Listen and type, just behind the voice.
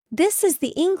This is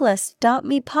the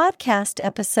Englist.me podcast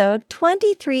episode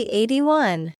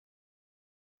 2381.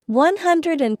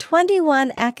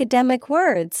 121 academic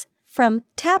words from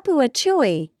Tapiwa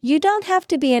Chiwewe. You don't have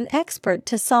to be an expert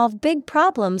to solve big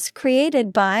problems,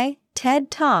 created by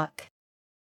TED Talk.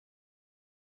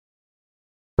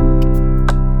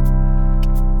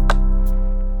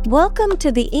 Welcome to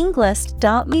the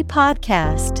Englist.me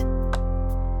podcast.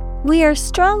 We are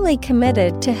strongly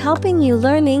committed to helping you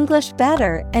learn English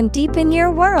better and deepen your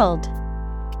world.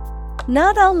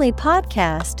 Not only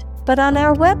podcast, but on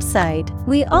our website,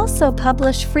 we also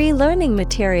publish free learning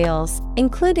materials,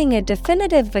 including a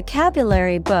definitive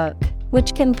vocabulary book,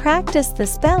 which can practice the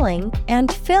spelling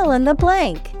and fill in the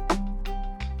blank.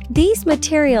 These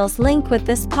materials link with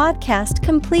this podcast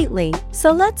completely,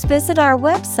 so let's visit our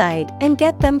website and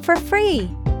get them for free.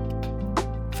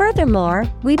 Furthermore,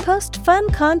 we post fun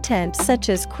content such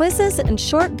as quizzes and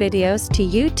short videos to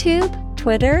YouTube,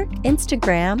 Twitter,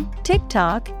 Instagram,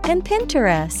 TikTok, and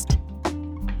Pinterest.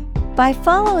 By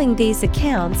following these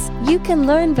accounts, you can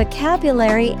learn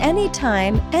vocabulary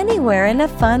anytime, anywhere in a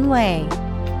fun way.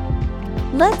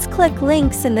 Let's click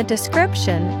links in the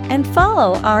description and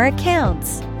follow our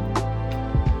accounts.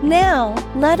 Now,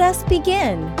 let us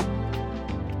begin.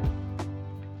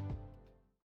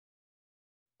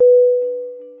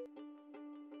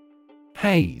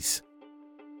 Haze.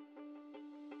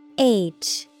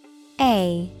 H-A-Z-E.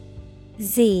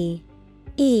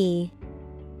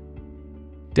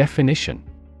 Definition: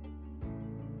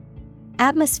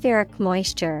 atmospheric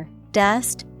moisture,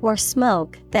 dust, or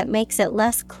smoke that makes it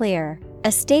less clear,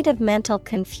 a state of mental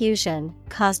confusion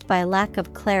caused by lack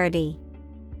of clarity.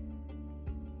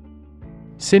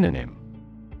 Synonym: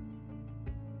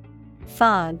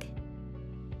 fog,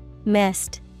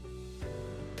 mist,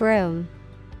 broom.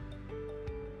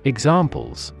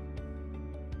 Examples: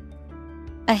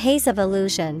 a haze of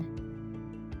illusion,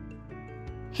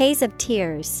 haze of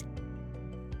tears.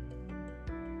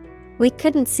 We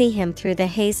couldn't see him through the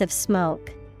haze of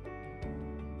smoke.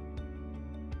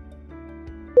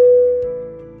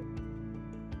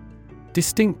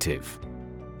 Distinctive.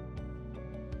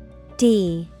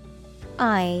 D-I-S-T-I-N-C-T-I-V-E.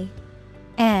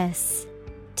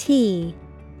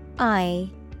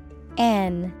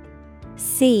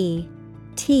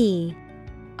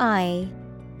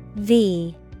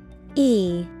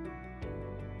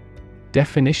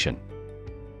 Definition: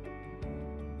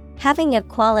 having a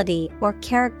quality or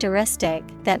characteristic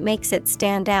that makes it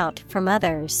stand out from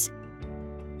others.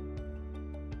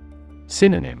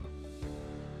 Synonym: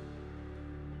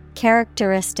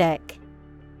 characteristic,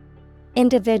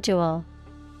 individual,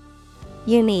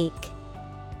 unique.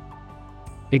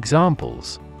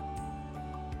 Examples: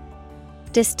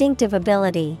 distinctive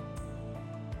ability,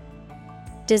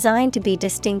 designed to be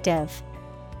distinctive.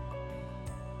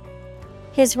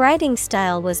 His writing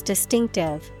style was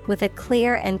distinctive, with a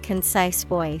clear and concise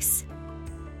voice.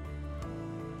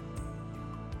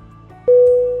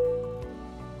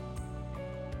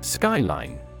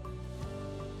 Skyline.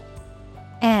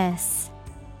 S-K-Y-L-I-N-E.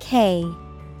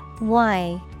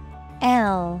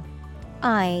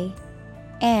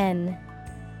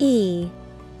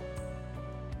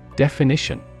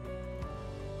 Definition: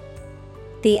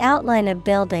 the outline of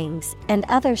buildings and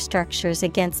other structures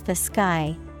against the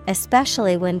sky,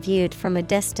 especially when viewed from a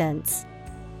distance.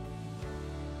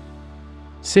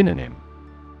 Synonym: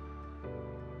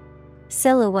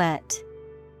 silhouette,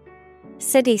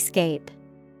 cityscape,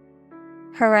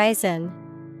 horizon.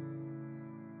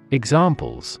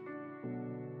 Examples: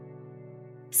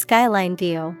 skyline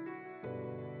view,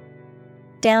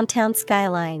 downtown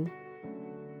skyline.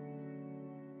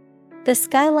 The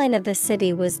skyline of the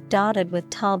city was dotted with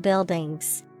tall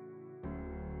buildings.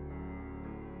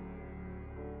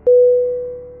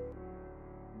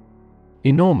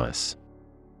 Enormous.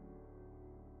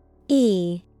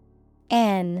 E-N-O-R-M-O-U-S.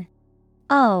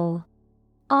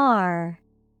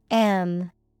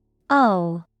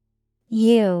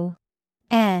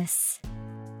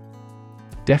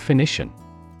 Definition: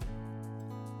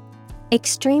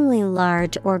 extremely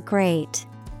large or great.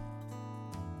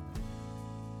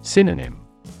 Synonym: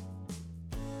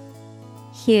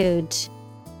 huge,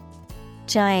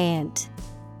 giant,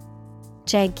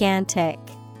 gigantic.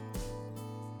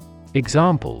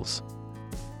 Examples: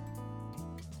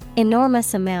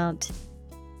 enormous amount,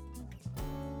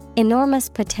 enormous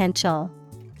potential.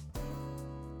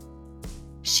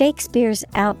 Shakespeare's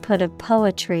output of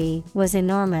poetry was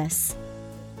enormous.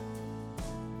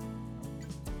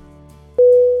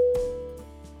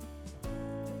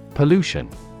 Pollution.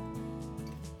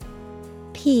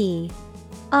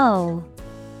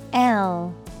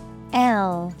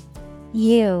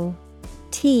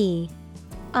 P-O-L-L-U-T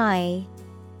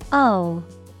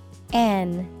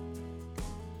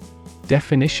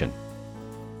Definition: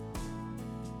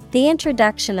 the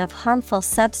introduction of harmful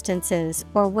substances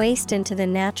or waste into the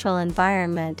natural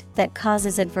environment that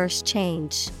causes adverse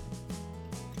change.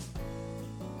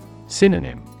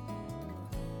 Synonym: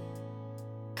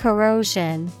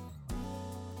 Corrosion,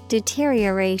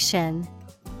 deterioration,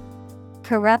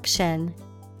 corruption.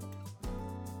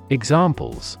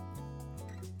 Examples: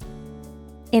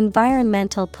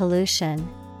 environmental pollution,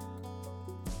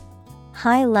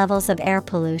 high levels of air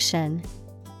pollution.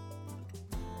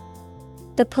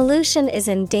 The pollution is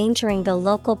endangering the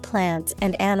local plants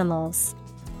and animals.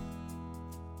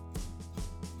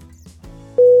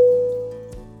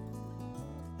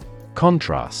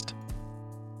 Contrast: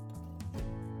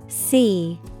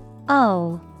 CONTRAST.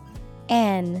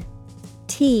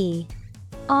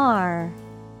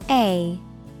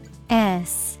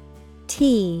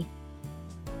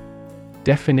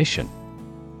 Definition: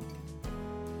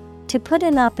 to put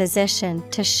in opposition,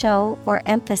 to show or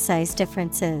emphasize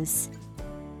differences.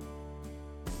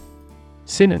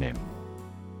 Synonym: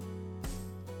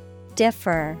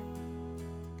 differ,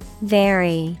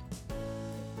 vary,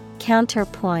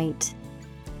 counterpoint.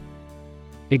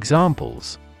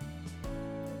 Examples: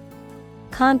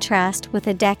 contrast with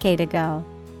a decade ago.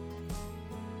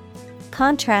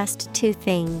 Contrast two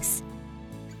things.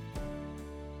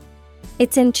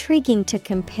 It's intriguing to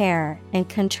compare and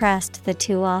contrast the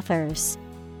two authors.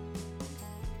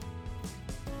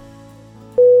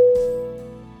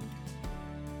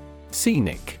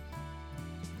 Scenic: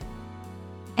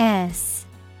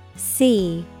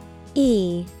 SCENIC.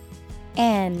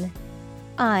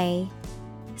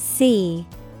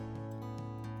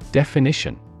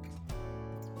 Definition: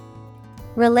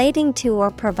 relating to or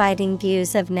providing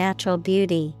views of natural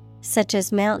beauty, such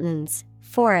as mountains,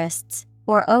 forests,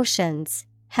 or oceans,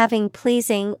 having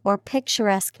pleasing or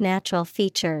picturesque natural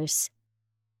features.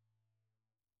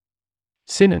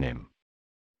 Synonym: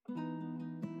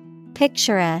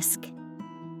 picturesque,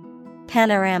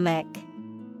 panoramic,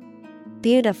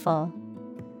 beautiful.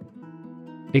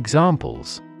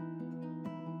 Examples: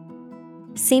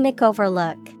 scenic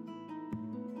overlook,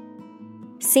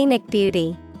 scenic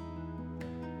beauty.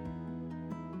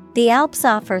 The Alps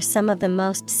offer some of the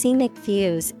most scenic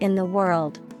views in the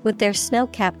world, with their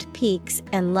snow-capped peaks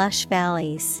and lush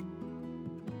valleys.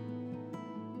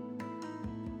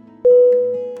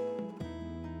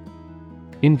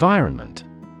 Environment: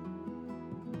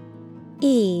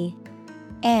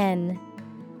 ENVIRONMENT.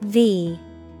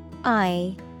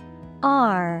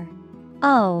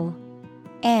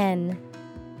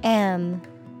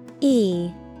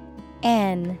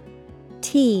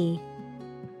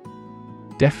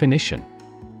 Definition: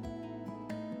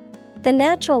 the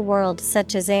natural world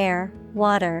such as air,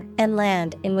 water, and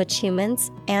land in which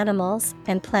humans, animals,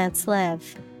 and plants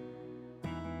live.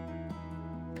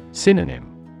 Synonym: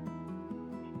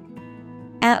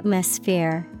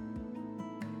 atmosphere,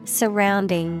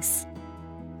 surroundings,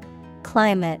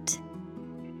 climate.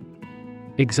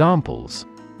 Examples: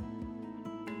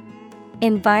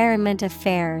 environment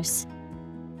affairs,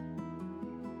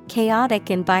 chaotic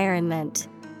environment.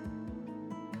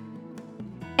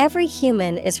 Every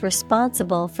human is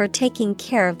responsible for taking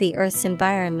care of the Earth's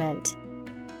environment.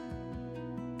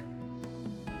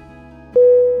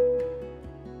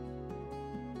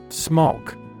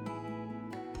 Smog: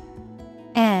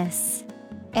 SMOG.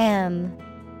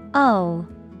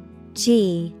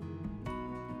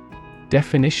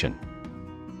 Definition: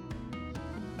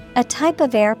 a type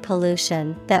of air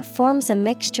pollution that forms a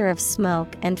mixture of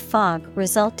smoke and fog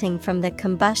resulting from the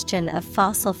combustion of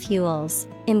fossil fuels,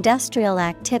 industrial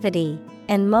activity,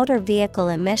 and motor vehicle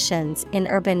emissions in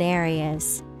urban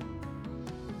areas.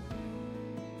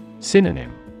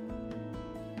 Synonym: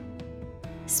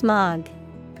 smog,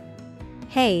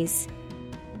 haze,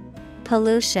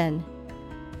 pollution.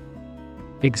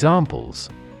 Examples: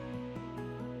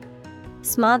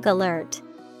 smog alert,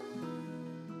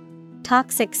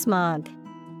 toxic smog.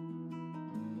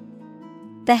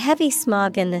 The heavy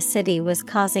smog in the city was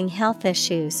causing health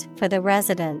issues for the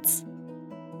residents.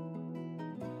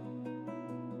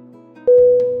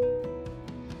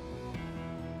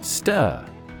 Stir: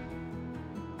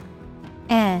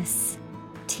 STIR.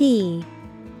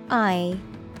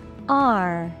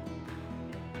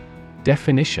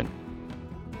 Definition: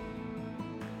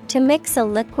 to mix a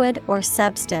liquid or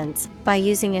substance by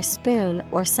using a spoon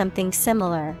or something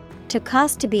similar. To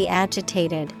cause to be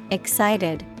agitated,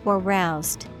 excited, or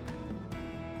roused.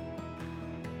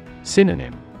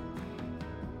 Synonym: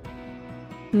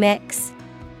 mix,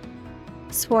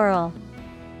 swirl,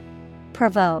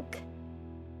 provoke.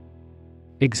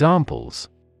 Examples: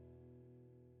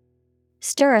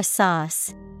 Stir a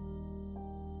sauce.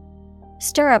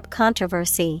 Stir up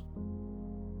controversy.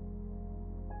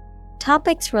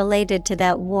 Topics related to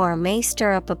that war may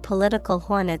stir up a political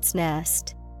hornet's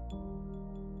nest.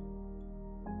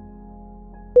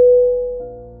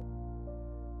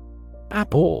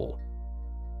 Apple.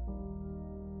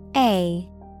 A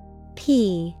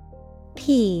P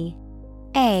P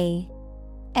A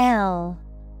L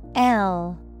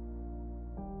L.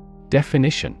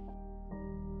 Definition: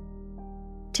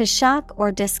 To shock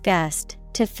or disgust,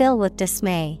 to fill with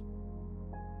dismay.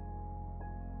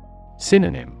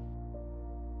 Synonym: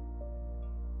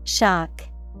 Shock,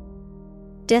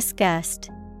 disgust,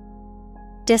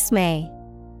 dismay.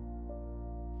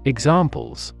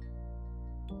 Examples: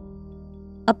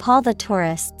 Appall the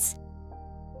tourists.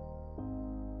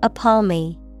 Appall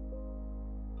me.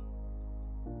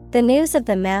 The news of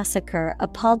the massacre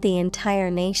appalled the entire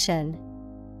nation.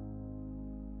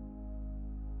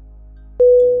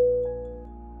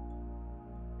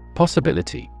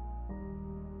 Possibility.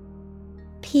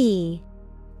 P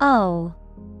O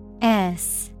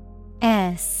S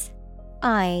S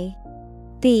I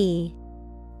B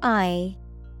I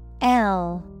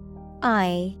L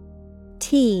I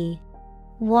T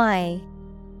Y.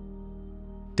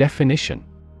 Definition: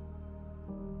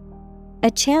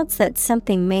 A chance that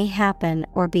something may happen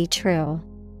or be true.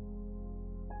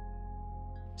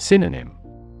 Synonym: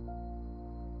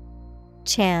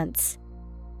 Chance,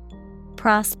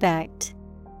 prospect,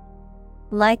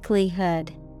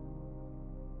 likelihood.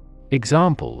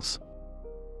 Examples: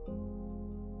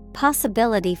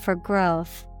 Possibility for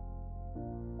growth.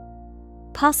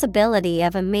 Possibility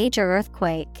of a major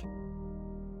earthquake.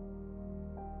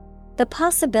 The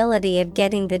possibility of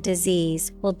getting the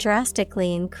disease will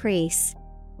drastically increase.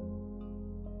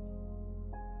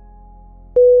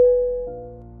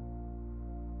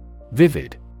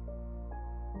 Vivid.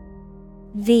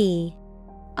 V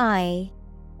I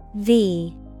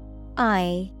V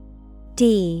I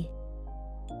D.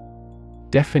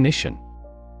 Definition: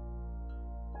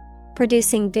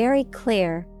 Producing very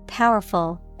clear,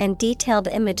 powerful, and detailed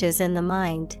images in the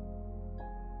mind.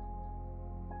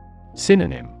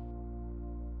 Synonym: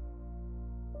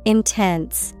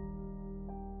 Intense,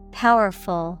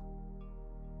 powerful,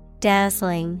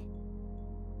 dazzling.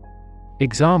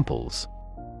 Examples: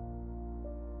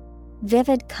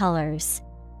 Vivid colors.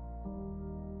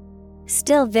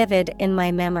 Still vivid in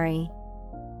my memory.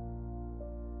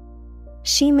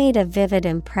 She made a vivid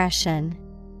impression.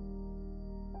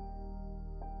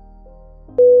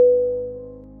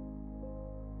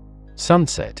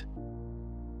 Sunset.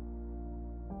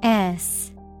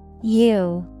 S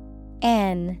U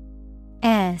N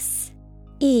S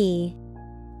E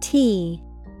T.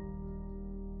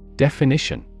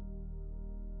 Definition: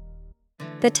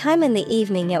 The time in the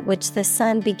evening at which the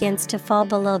sun begins to fall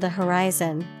below the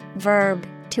horizon. Verb,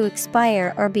 to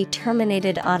expire or be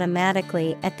terminated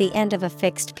automatically at the end of a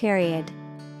fixed period.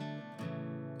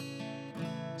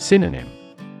 Synonym: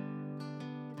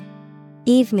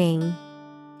 Evening,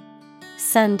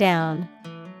 sundown,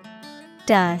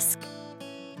 dusk.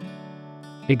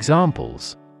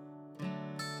 Examples: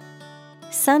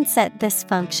 Sunset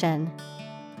dysfunction.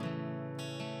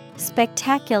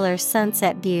 Spectacular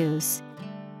sunset views.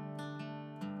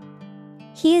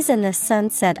 He is in the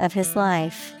sunset of his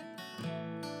life.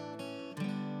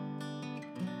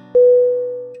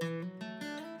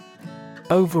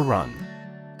 Overrun.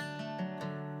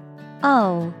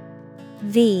 O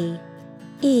V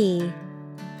E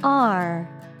R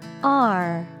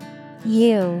R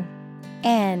U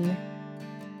N.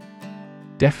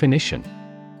 Definition: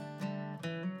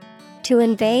 To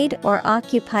invade or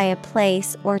occupy a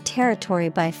place or territory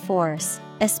by force,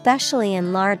 especially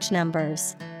in large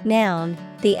numbers. Noun,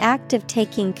 the act of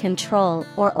taking control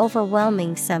or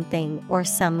overwhelming something or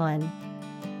someone.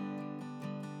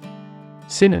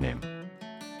 Synonym: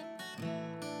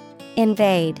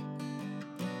 Invade,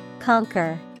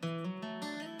 conquer,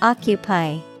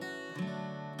 occupy.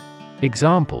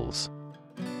 Examples: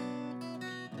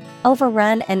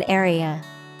 Overrun an area.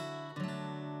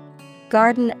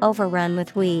 Garden overrun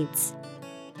with weeds.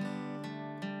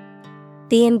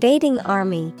 The invading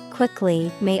army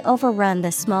quickly may overrun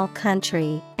the small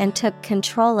country and took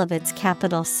control of its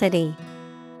capital city.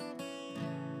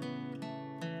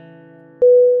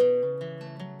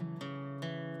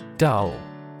 Dull.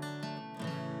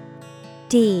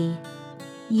 D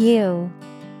U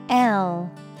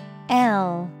L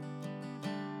L.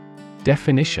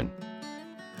 Definition: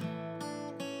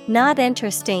 Not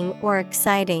interesting or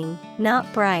exciting,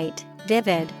 not bright,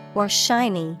 vivid, or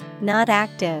shiny, not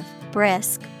active,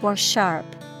 brisk, or sharp.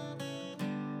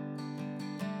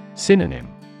 Synonym: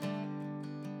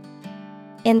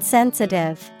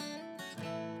 insensitive,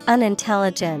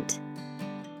 unintelligent,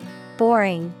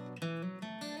 boring.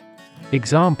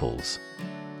 Examples: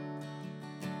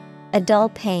 A dull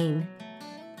pain,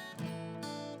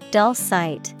 dull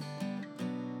sight.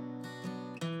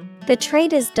 The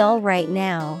trade is dull right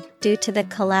now due to the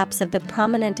collapse of the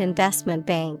prominent investment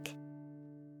bank.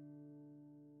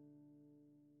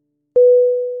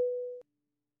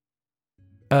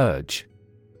 Urge.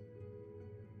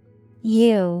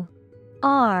 U-R-G-E.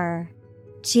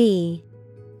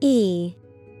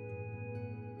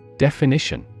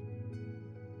 Definition: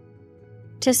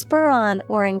 To spur on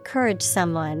or encourage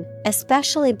someone,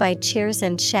 especially by cheers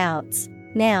and shouts.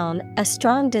 Noun, a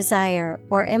strong desire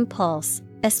or impulse,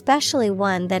 especially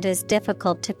one that is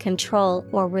difficult to control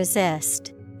or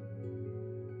resist.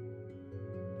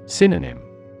 Synonym: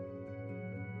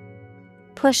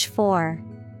 Push for,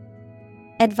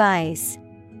 advise.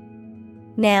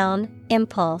 Noun,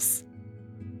 impulse.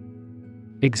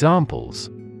 Examples: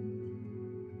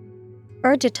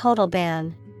 Urge a total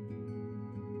ban.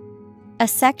 A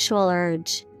sexual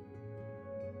urge.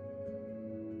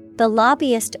 The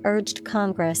lobbyist urged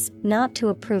Congress not to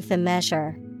approve the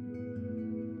measure.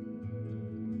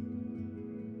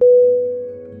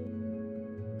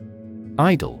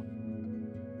 Idle.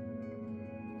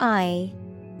 I-D-L-E.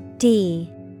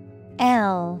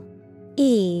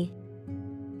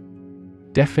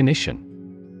 Definition: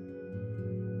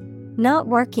 Not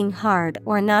working hard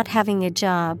or not having a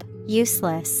job,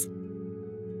 useless.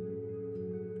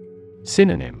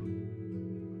 Synonym: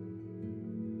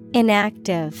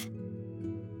 Inactive,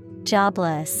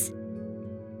 jobless,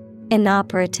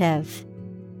 inoperative.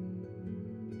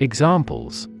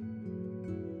 Examples: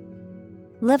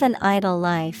 Live an idle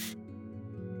life.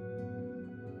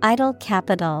 Idle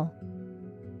capital.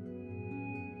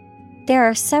 There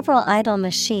are several idle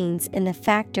machines in the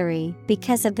factory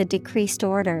because of the decreased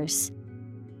orders.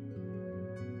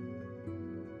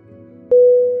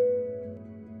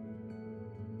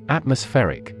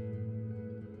 Atmospheric.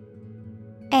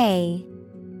 A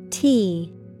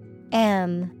T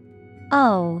M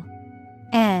O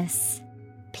S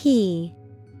P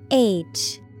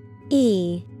H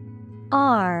E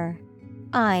R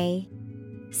I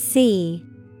C.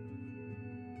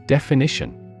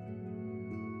 Definition: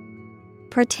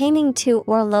 Pertaining to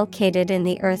or located in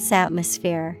the Earth's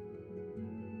atmosphere.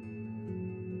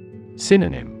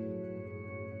 Synonym: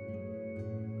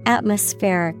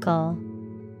 Atmospherical,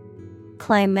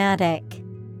 climatic.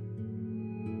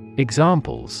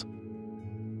 Examples: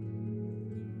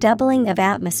 Doubling of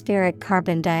atmospheric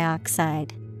carbon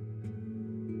dioxide.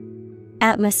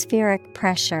 Atmospheric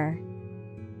pressure.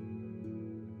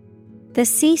 The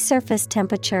sea surface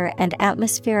temperature and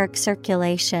atmospheric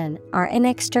circulation are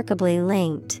inextricably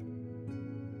linked.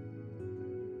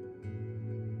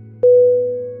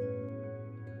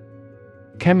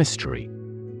 Chemistry.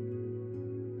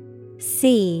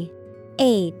 C-H-E-M-I-S-T-R-Y.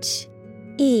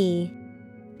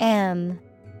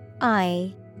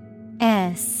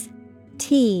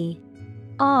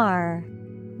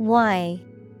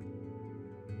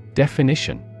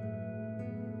 Definition: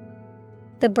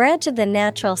 The branch of the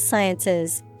natural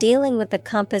sciences dealing with the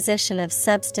composition of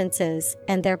substances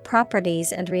and their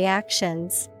properties and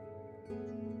reactions.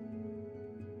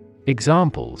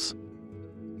 Examples: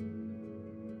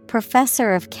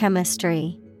 Professor of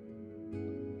chemistry.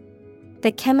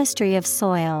 The chemistry of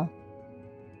soil.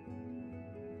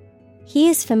 He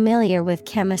is familiar with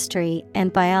chemistry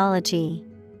and biology.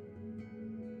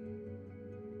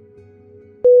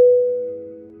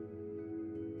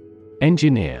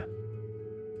 Engineer.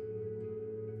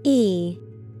 E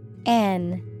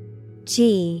N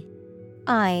G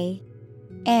I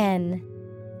N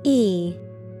E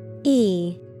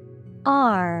E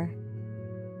R.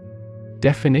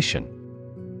 Definition: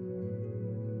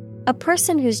 A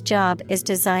person whose job is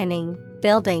designing,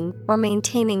 building, or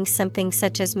maintaining something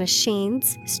such as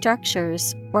machines,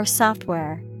 structures, or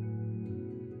software.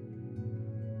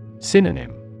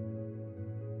 Synonym: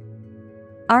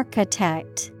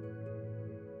 Architect,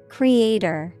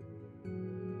 creator,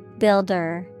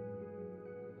 builder.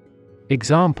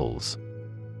 Examples: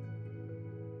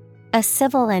 A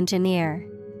civil engineer.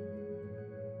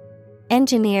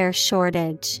 Engineer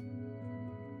shortage.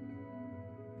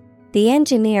 The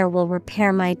engineer will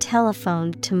repair my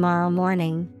telephone tomorrow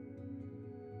morning.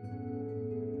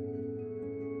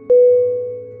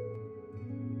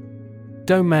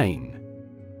 Domain.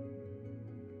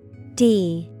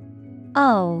 D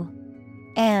O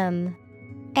M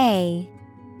A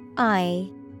I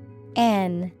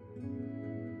N.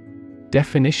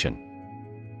 Definition: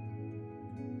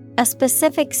 A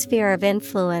specific sphere of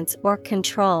influence or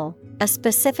control, a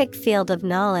specific field of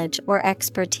knowledge or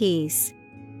expertise.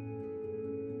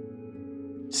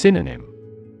 Synonym: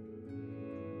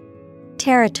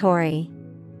 Territory,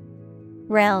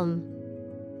 realm,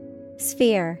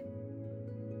 sphere.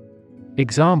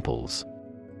 Examples: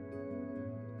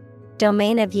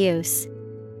 Domain of use,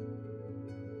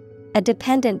 a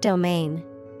dependent domain.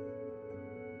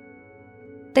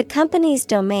 The company's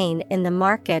domain in the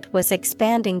market was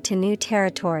expanding to new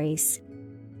territories.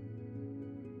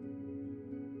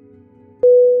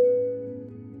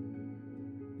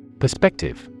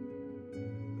 Perspective.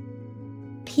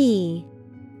 P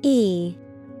E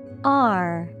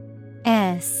R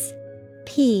S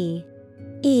P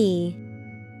E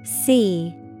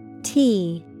C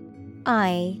T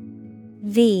I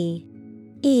V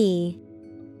E.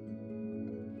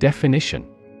 Definition: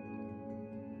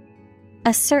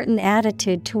 a certain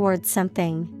attitude towards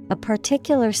something, a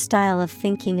particular style of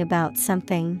thinking about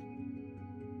something.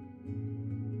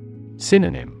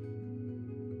 Synonym: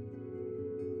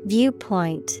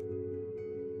 Viewpoint,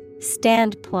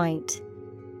 standpoint,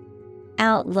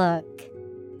 outlook.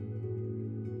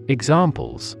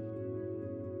 Examples: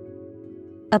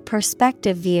 a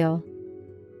perspective view,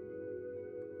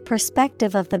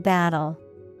 perspective of the battle.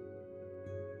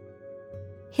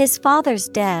 His father's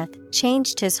death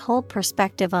changed his whole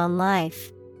perspective on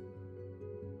life.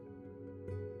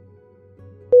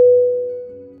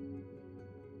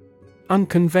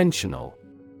 Unconventional.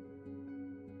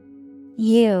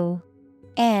 U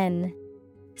N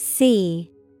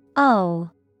C O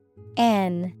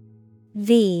N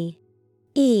V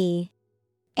E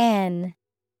N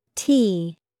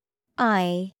T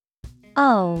I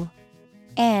O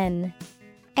N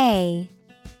A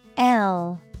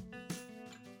L.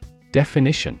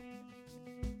 Definition: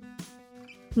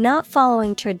 not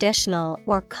following traditional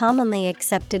or commonly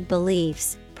accepted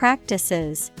beliefs,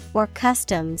 practices, or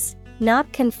customs,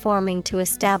 not conforming to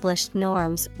established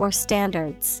norms or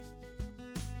standards.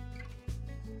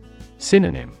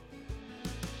 Synonym: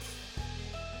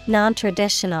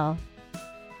 non-traditional,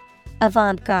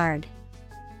 avant-garde,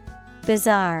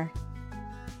 bizarre.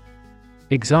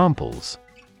 Examples: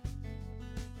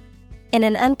 in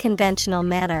an unconventional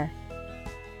manner,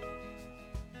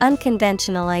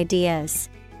 unconventional ideas.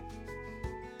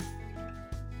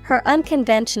 Her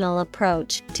unconventional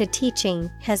approach to teaching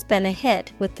has been a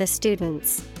hit with the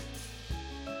students.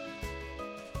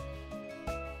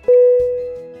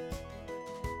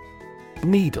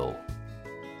 Needle.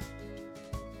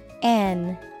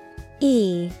 N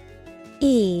E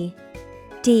E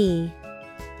D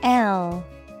L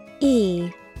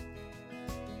E.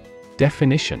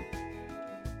 Definition: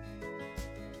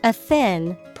 a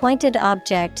thin, pointed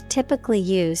object typically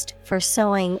used for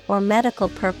sewing or medical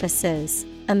purposes,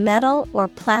 a metal or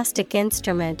plastic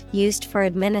instrument used for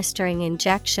administering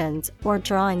injections or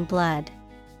drawing blood.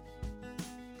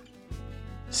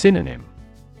 Synonym: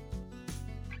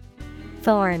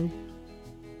 thorn,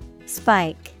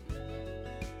 spike,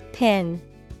 pin.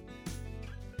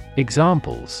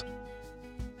 Examples: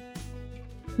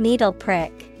 needle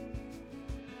prick,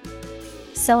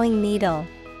 sewing needle.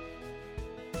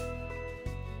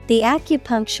 The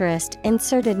acupuncturist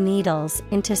inserted needles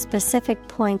into specific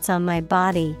points on my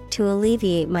body to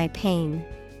alleviate my pain.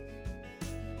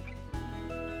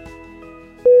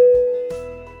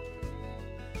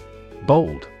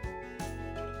 Bold.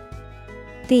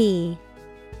 B-O-L-D.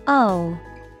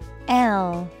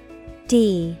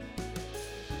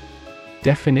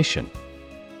 Definition: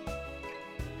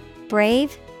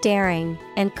 brave, daring,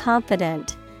 and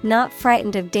confident, not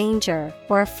frightened of danger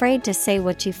or afraid to say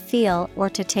what you feel or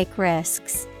to take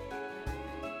risks.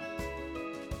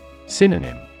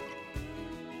 Synonym: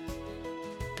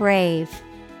 brave,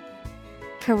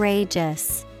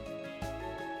 courageous,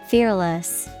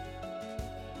 fearless.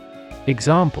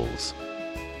 Examples: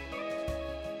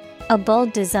 a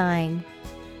bold design,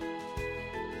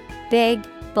 big,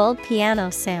 bold piano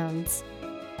sounds.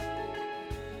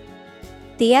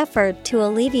 The effort to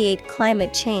alleviate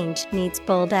climate change needs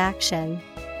bold action.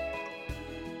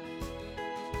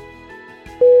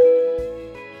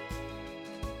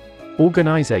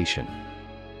 Organization.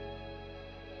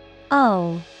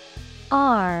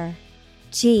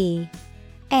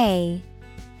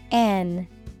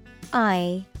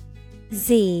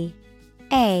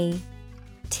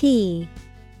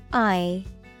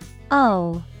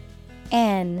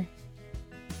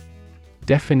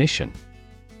 Definition: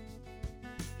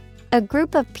 a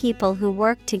group of people who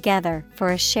work together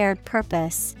for a shared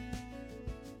purpose.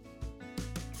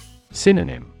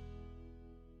 Synonym: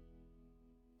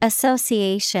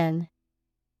 association,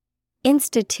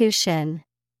 institution,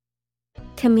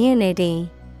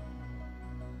 community.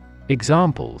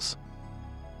 Examples: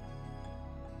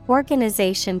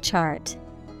 organization chart,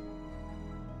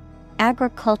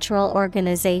 agricultural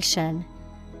organization.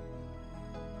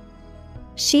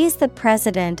 She is the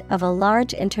president of a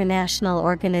large international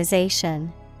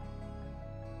organization.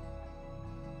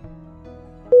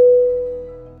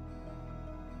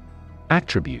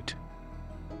 Attribute.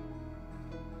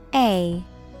 A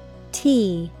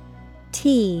T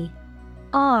T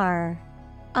R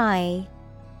I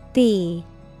B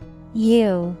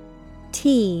U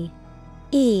T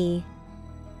E.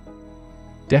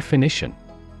 Definition: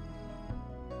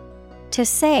 to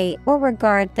say or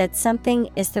regard that something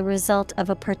is the result of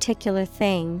a particular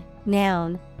thing,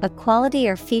 noun, a quality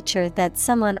or feature that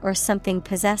someone or something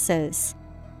possesses.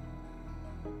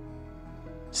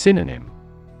 Synonym: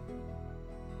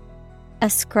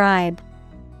 ascribe,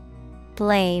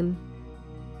 blame.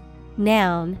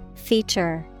 Noun,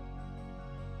 feature.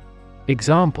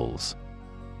 Examples: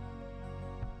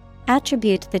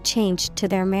 attribute the change to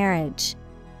their marriage.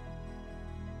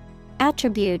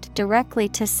 Attribute directly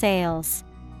to sales.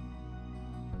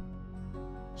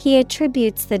 He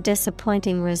attributes the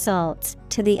disappointing results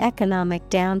to the economic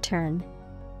downturn.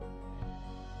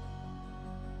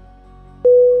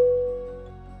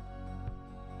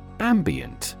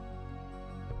 Ambient.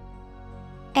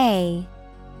 A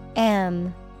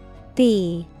M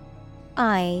B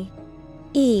I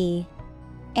E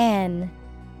N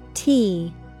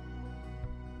T.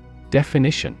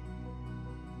 Definition: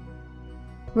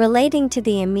 relating to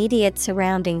the immediate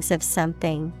surroundings of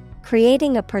something,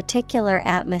 creating a particular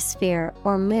atmosphere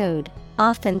or mood,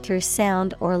 often through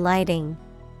sound or lighting.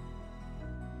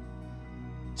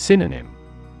 Synonym: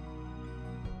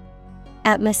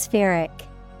 atmospheric,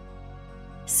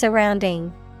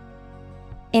 surrounding,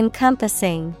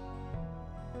 encompassing.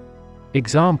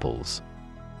 Examples: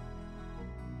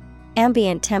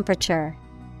 ambient temperature,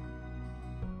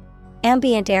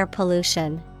 ambient air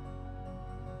pollution.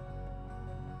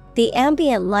 The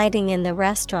ambient lighting in the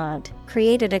restaurant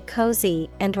created a cozy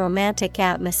and romantic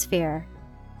atmosphere.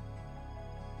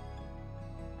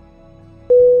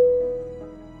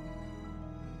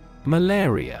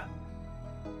 Malaria.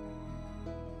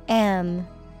 M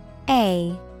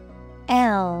A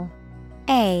L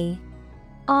A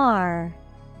R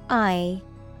I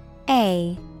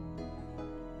A.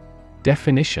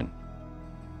 Definition: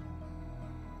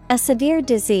 a severe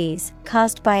disease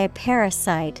caused by a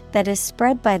parasite that is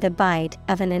spread by the bite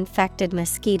of an infected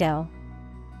mosquito.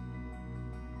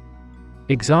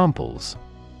 Examples: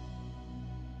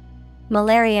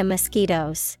 malaria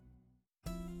mosquitoes.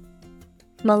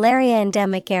 Malaria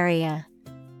endemic area.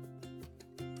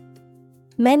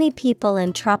 Many people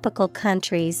in tropical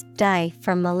countries die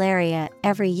from malaria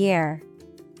every year.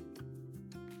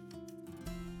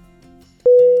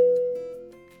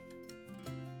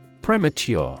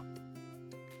 Premature.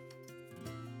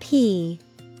 P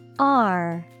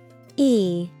R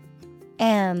E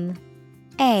M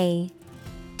A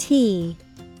T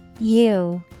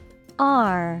U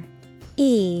R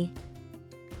E.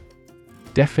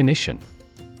 Definition: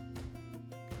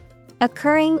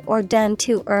 occurring or done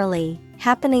too early,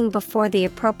 happening before the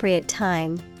appropriate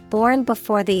time, born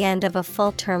before the end of a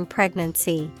full-term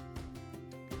pregnancy.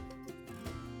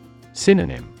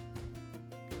 Synonym: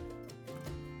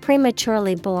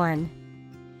 prematurely born,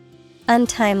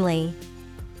 untimely,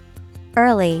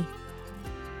 early.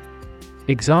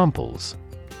 Examples: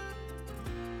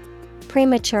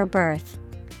 premature birth,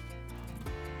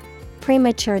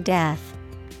 premature death.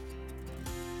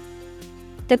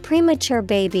 The premature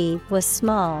baby was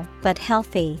small but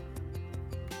healthy.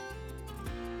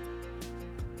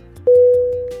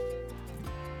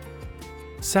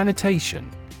 Sanitation.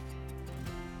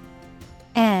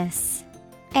 S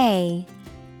A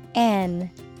N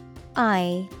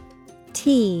I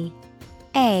T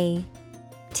A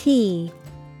T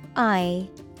I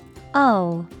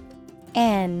O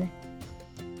N.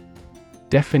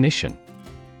 Definition: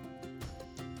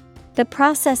 the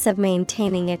process of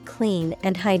maintaining a clean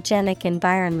and hygienic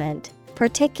environment,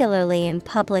 particularly in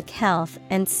public health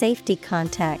and safety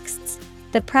contexts.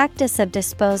 The practice of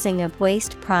disposing of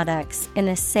waste products in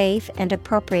a safe and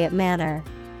appropriate manner.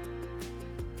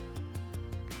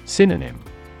 Synonym: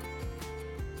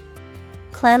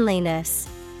 cleanliness,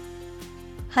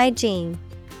 hygiene,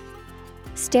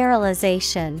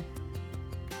 sterilization.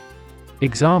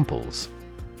 Examples: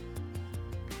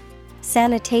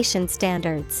 sanitation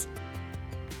standards,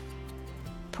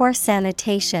 poor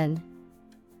sanitation.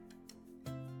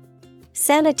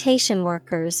 Sanitation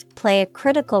workers play a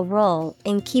critical role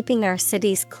in keeping our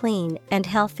cities clean and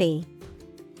healthy.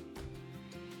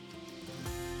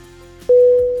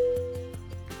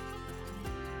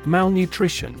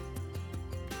 Malnutrition.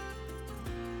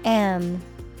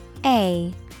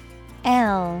 Malnutrition.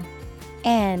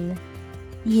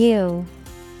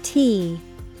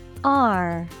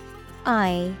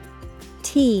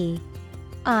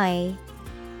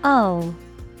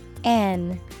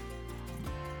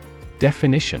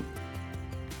 Definition.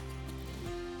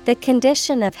 The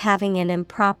condition of having an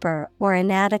improper or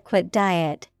inadequate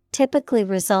diet, typically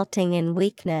resulting in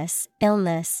weakness,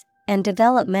 illness, and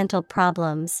developmental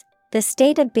problems, the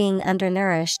state of being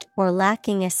undernourished or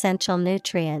lacking essential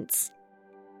nutrients.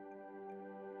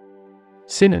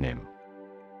 Synonym.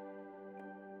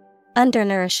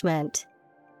 Undernourishment,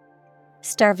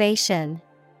 starvation,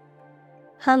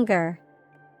 hunger.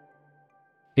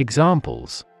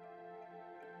 Examples.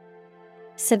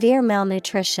 Severe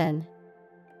malnutrition,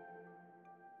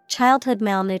 childhood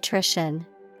malnutrition.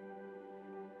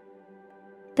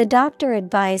 The doctor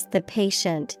advised the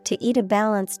patient to eat a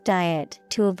balanced diet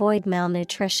to avoid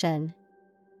malnutrition.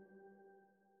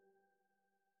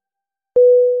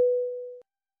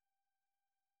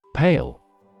 Pale.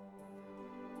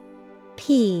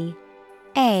 P-A-L-E.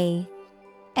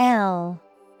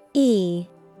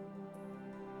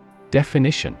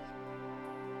 Definition.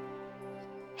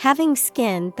 Having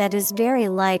skin that is very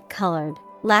light colored,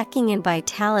 lacking in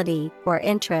vitality or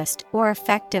interest or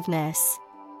effectiveness.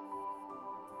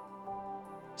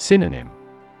 Synonym.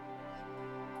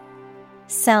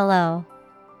 Sallow,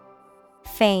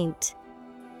 faint,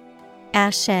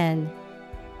 ashen.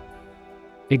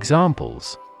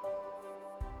 Examples.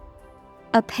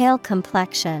 A pale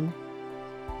complexion,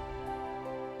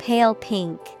 pale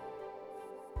pink.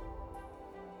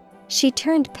 She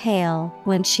turned pale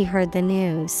when she heard the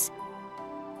news.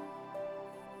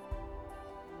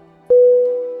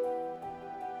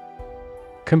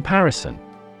 Comparison.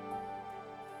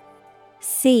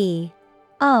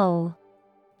 C-O-M-P-A-R-I-S-O-N.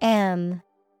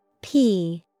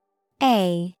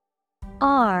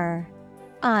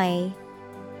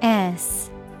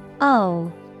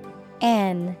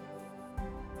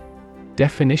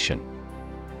 Definition.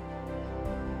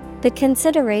 The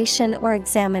consideration or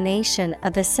examination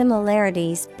of the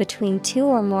similarities between two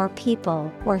or more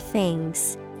people or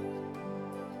things.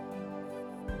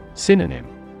 Synonym.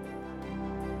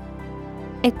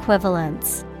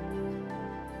 Equivalence,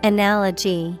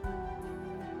 analogy,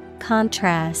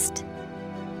 contrast.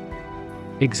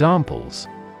 Examples.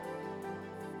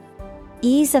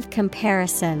 Ease of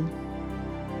comparison.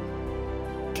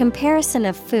 Comparison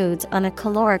of foods on a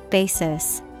caloric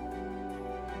basis.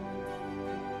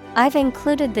 I've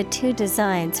included the two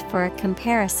designs for a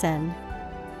comparison.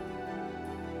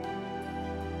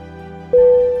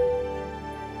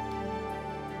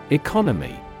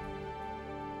 Economy.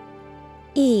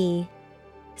 E-C-O-N-O-M-Y.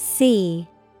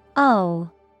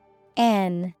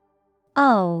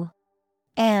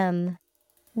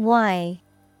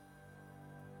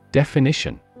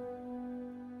 Definition.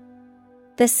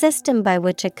 The system by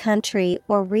which a country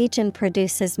or region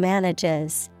produces,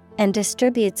 manages, and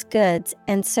distributes goods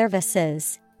and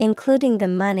services, including the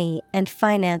money and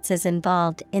finances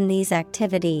involved in these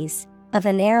activities, of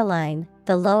an airline,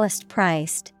 the lowest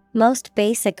priced, most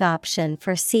basic option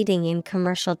for seating in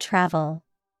commercial travel.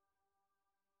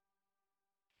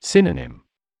 Synonym.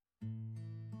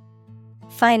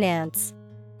 Finance,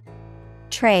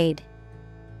 trade,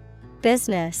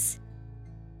 business.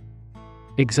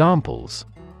 Examples.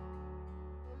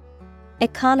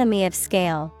 Economy of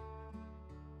scale,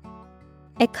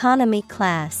 economy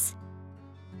class.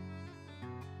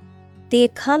 The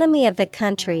economy of the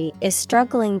country is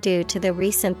struggling due to the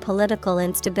recent political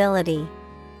instability.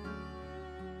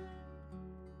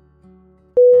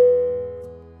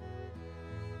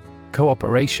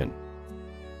 Cooperation.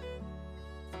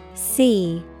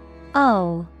 C-O-O-P-E-R-A-T-I-O-N.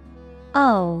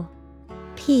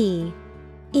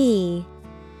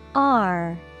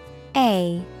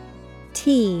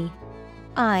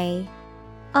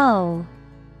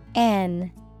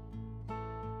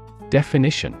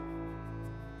 Definition.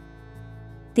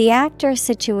 The act or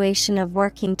situation of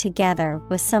working together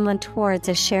with someone towards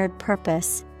a shared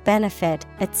purpose, benefit,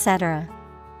 etc.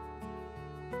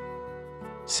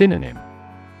 Synonym.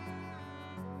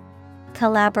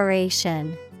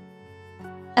 Collaboration,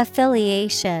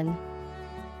 affiliation,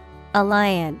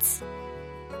 alliance.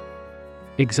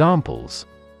 Examples.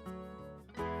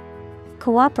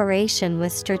 Cooperation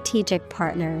with strategic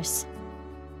partners.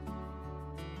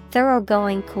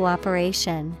 Thoroughgoing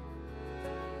cooperation.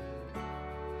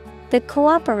 The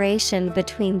cooperation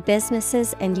between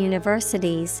businesses and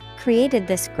universities created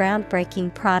this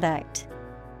groundbreaking product.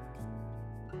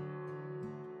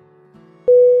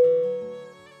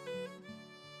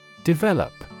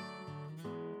 Develop.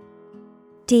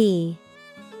 D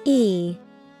E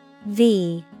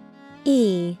V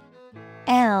E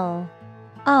L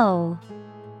O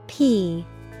P.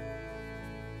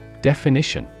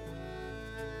 Definition: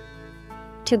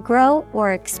 To grow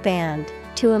or expand,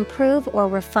 to improve or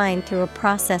refine through a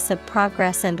process of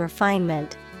progress and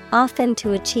refinement, often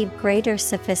to achieve greater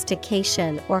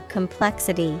sophistication or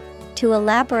complexity, to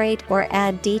elaborate or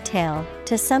add detail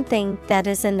to something that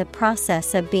is in the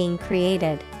process of being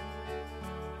created.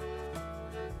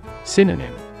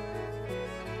 Synonym: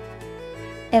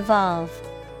 Evolve,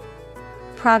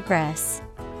 progress,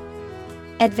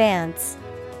 advance.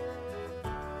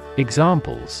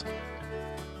 Examples: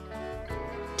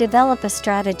 Develop a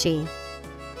strategy.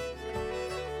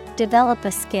 Develop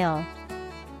a skill.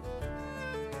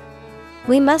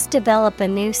 We must develop a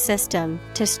new system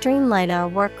to streamline our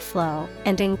workflow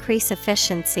and increase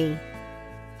efficiency.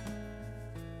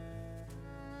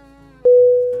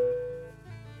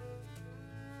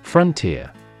 Frontier.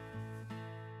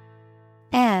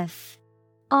 F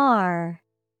R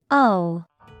O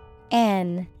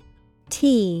N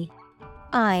T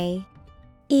I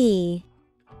E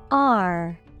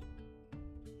R.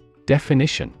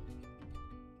 Definition: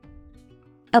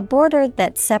 A border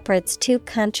that separates two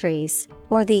countries,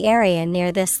 or the area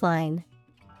near this line.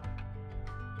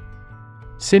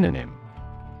 Synonym: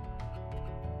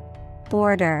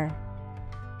 Border,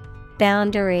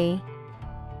 boundary,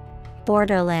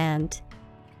 borderland.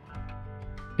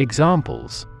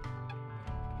 Examples: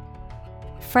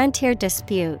 Frontier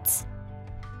disputes.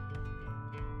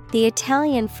 The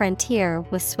Italian frontier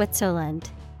with Switzerland.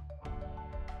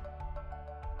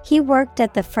 He worked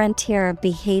at the frontier of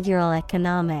behavioral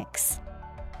economics.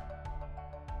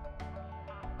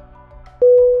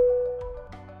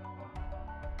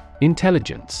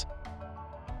 Intelligence.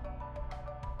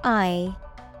 I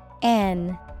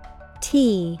N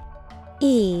T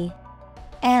E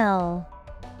L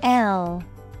L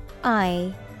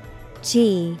I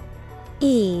G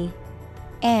E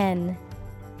N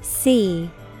C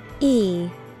E.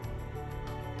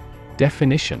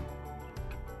 Definition: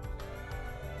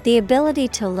 The ability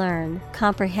to learn,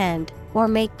 comprehend, or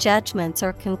make judgments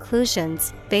or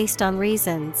conclusions based on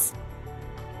reasons.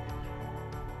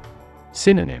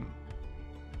 Synonym: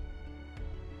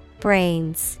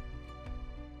 Brains,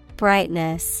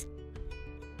 brightness,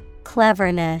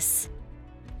 cleverness.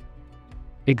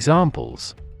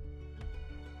 Examples: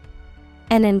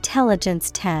 An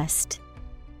intelligence test.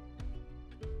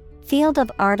 Field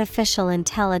of artificial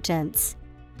intelligence.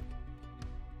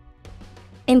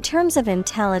 In terms of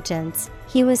intelligence,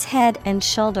 he was head and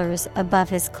shoulders above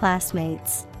his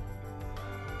classmates.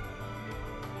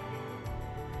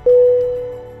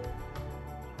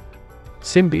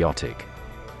 Symbiotic.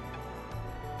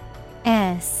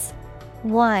 S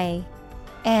Y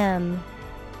M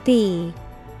B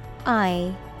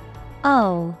I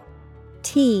O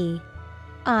T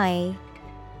I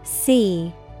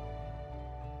C.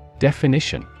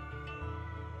 Definition: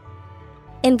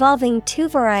 Involving two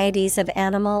varieties of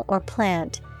animal or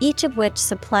plant, each of which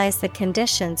supplies the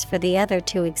conditions for the other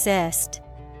to exist.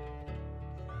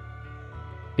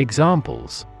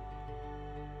 Examples: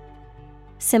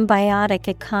 Symbiotic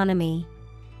economy.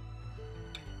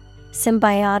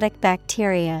 Symbiotic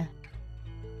bacteria.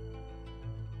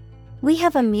 We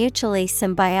have a mutually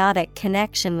symbiotic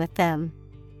connection with them.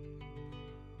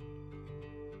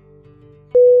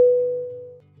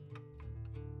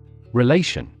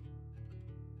 Relation.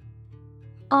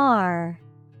 R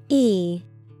E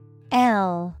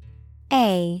L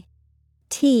A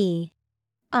T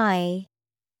I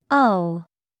O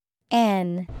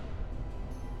N.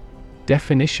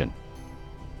 Definition: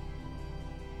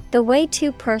 The way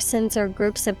two persons or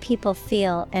groups of people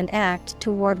feel and act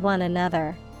toward one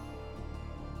another.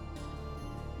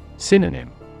 Synonym: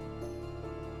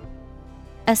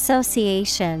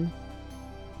 Association,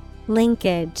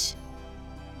 linkage,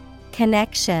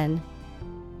 connection.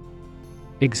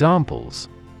 Examples: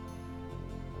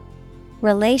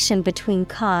 Relation between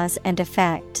cause and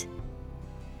effect.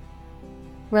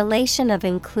 Relation of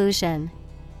inclusion.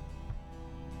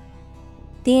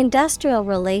 The industrial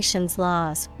relations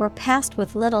laws were passed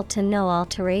with little to no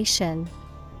alteration.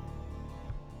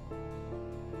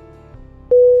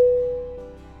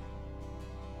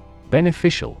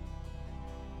 Beneficial.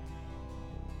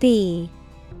 B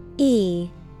E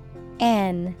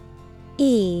N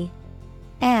E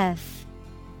F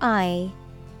I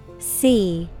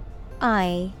C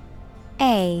I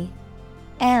A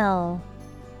L.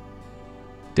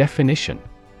 Definition: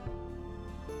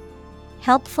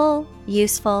 Helpful,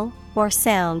 useful, or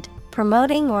sound,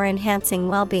 promoting or enhancing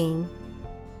well-being.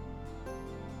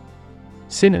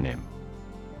 Synonym: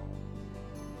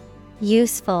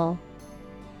 useful,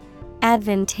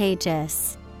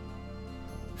 advantageous,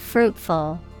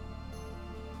 fruitful.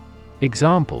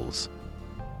 Examples: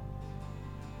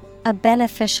 a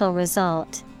beneficial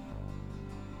result.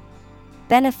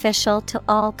 Beneficial to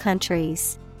all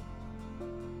countries.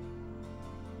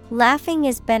 Laughing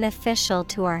is beneficial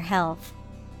to our health.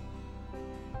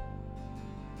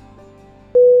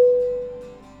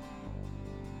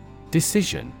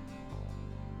 Decision.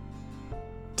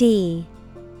 D-E-C-I-S-I-O-N.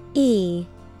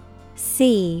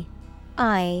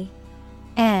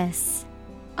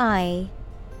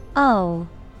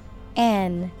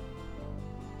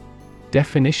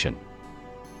 Definition: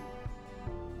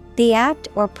 the act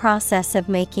or process of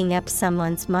making up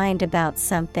someone's mind about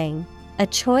something, a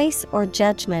choice or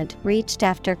judgment reached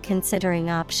after considering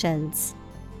options.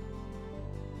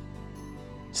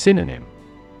 Synonym: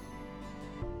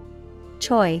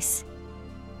 choice,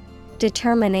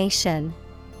 determination,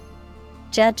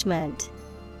 judgment.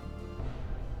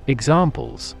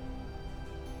 Examples: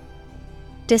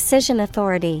 decision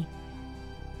authority.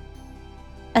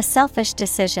 A selfish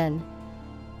decision.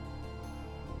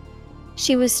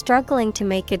 She was struggling to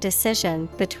make a decision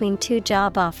between two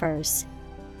job offers.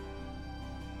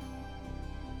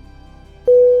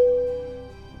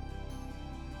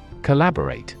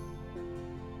 Collaborate.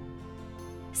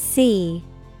 C-O-L-L-A-B-O-R-A-T-E.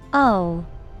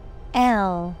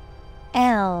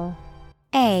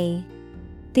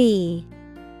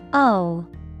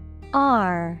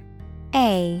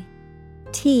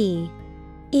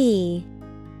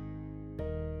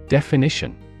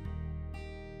 Definition: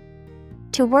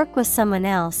 to work with someone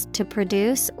else to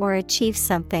produce or achieve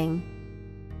something.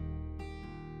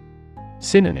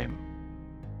 Synonym: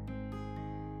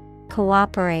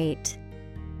 cooperate,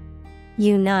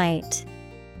 unite,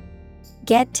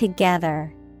 get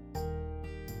together.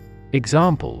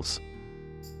 Examples: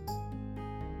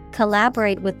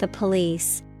 collaborate with the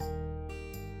police.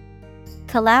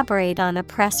 Collaborate on a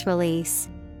press release.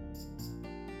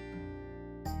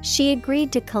 She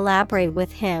agreed to collaborate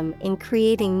with him in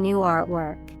creating new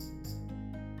artwork.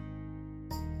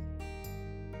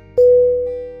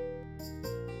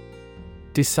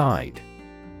 Decide.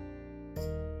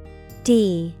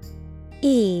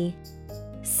 D-E-C-I-D-E.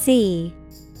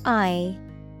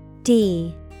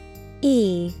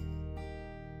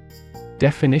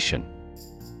 Definition: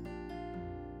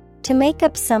 to make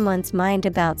up someone's mind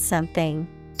about something,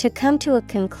 to come to a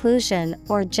conclusion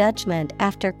or judgment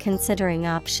after considering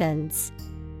options.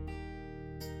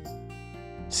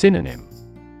 Synonym: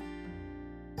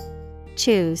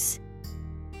 choose,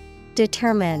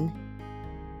 determine,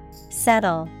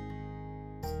 settle.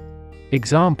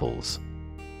 Examples: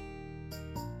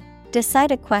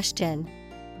 decide a question.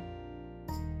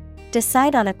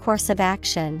 Decide on a course of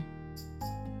action.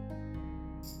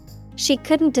 She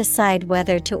couldn't decide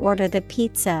whether to order the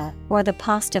pizza or the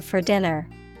pasta for dinner.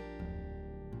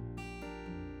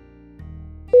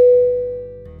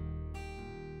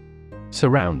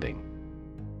 Surrounding.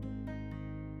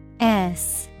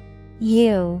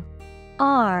 S-U-R-R-O-U-N-D-I-N-G.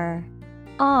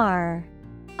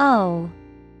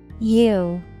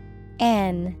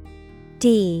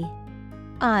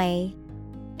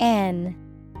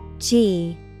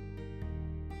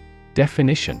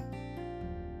 Definition: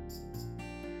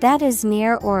 that is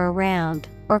near or around,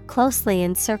 or closely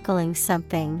encircling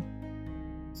something.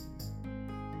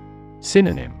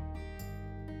 Synonym: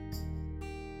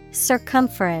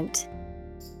 circumferent,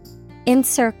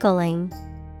 encircling,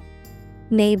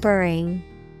 neighboring.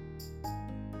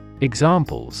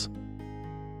 Examples: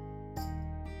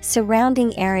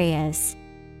 surrounding areas.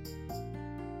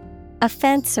 A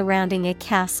fence surrounding a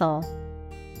castle.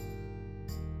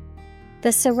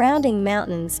 The surrounding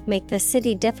mountains make the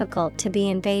city difficult to be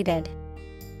invaded.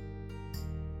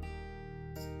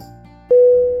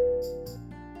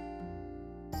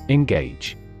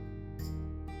 Engage.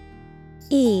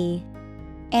 E-N-G-A-G-E.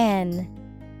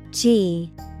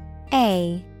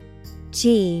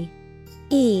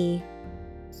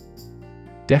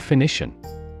 Definition: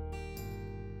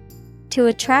 to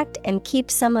attract and keep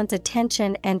someone's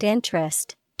attention and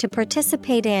interest, to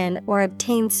participate in or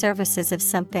obtain services of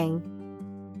something.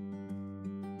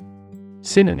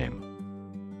 Synonym: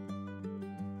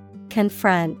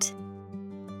 confront,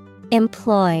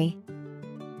 employ,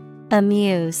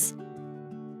 amuse.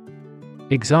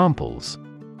 Examples: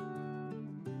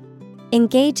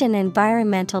 engage in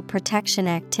environmental protection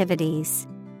activities.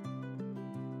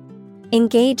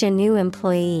 Engage a new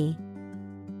employee.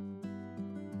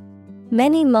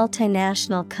 Many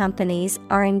multinational companies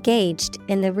are engaged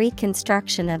in the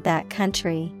reconstruction of that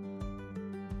country.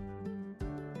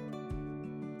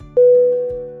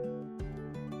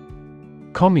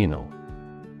 Communal.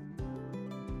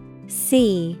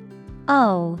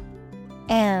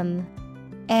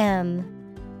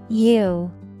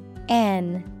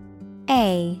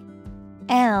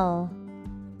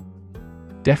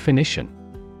 Definition: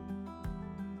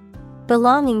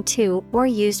 belonging to or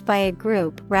used by a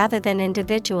group rather than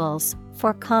individuals,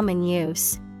 for common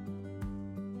use.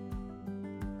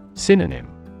 Synonym: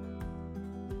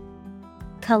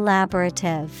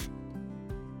 collaborative,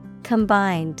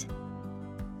 combined,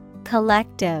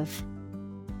 collective.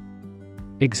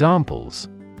 Examples: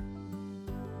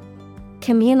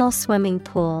 communal swimming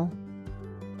pool,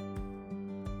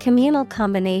 communal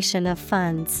combination of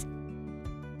funds.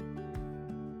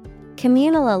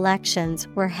 Communal elections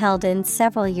were held in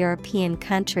several European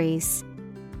countries.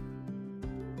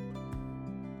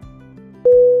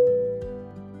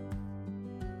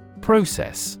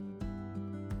 Process: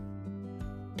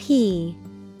 Process.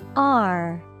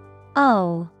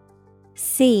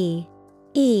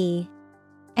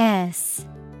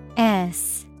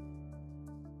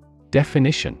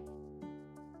 Definition: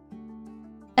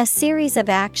 a series of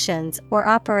actions or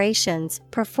operations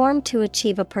performed to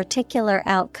achieve a particular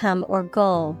outcome or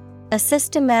goal, a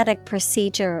systematic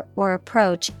procedure or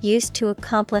approach used to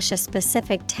accomplish a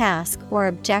specific task or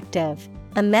objective,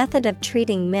 a method of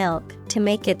treating milk to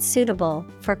make it suitable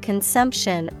for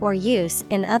consumption or use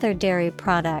in other dairy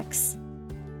products.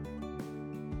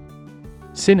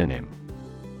 Synonym: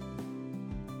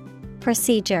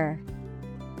 procedure,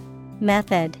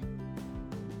 method,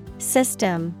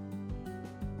 system.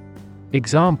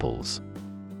 Examples: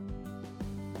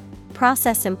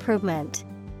 process improvement,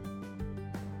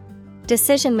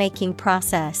 decision-making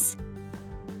process.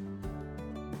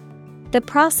 The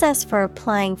process for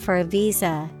applying for a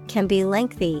visa can be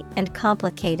lengthy and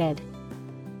complicated.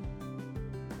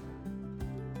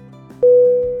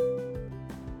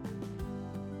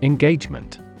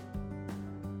 Engagement: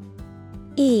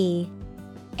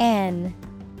 ENGAGEMENT.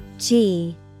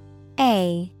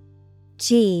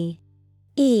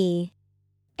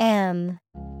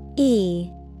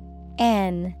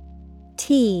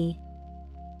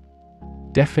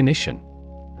 Definition: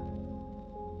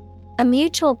 a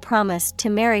mutual promise to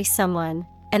marry someone,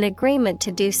 an agreement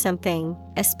to do something,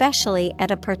 especially at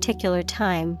a particular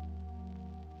time.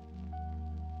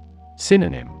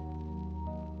 Synonym: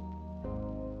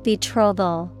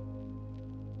 betrothal,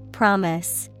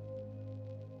 promise,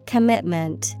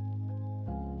 commitment.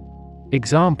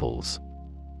 Examples: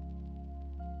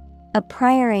 a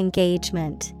prior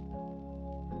engagement,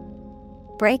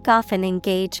 break off an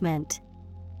engagement.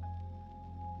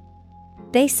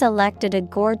 They selected a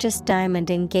gorgeous diamond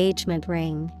engagement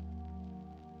ring.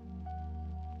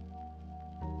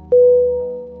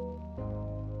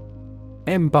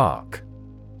 Embark: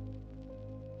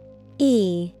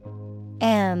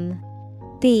 EMBARK.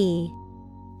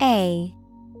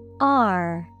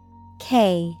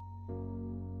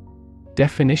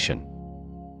 Definition: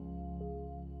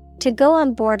 to go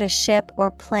on board a ship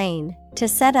or plane, to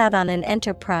set out on an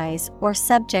enterprise or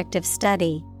subject of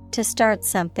study, to start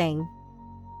something.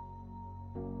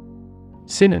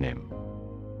 Synonym: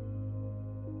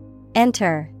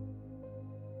 enter,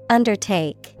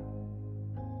 undertake,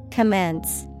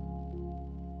 commence.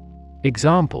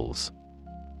 Examples: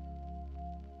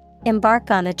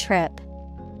 embark on a trip,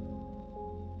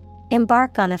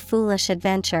 embark on a foolish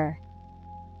adventure.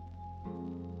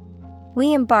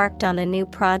 We embarked on a new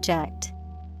project.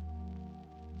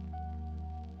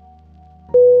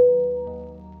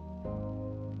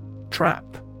 Trap: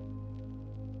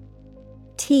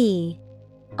 TRAP.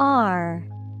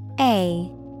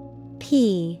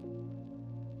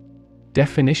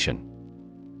 Definition: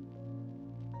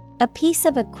 a piece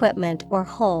of equipment or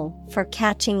hole for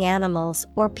catching animals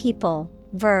or people.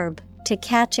 Verb, to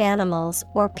catch animals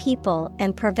or people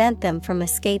and prevent them from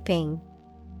escaping.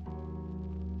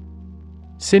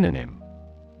 Synonym: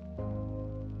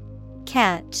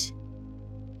 catch,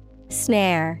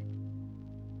 snare,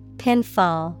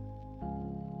 pinfall.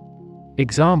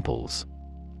 Examples: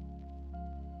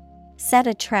 set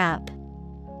a trap,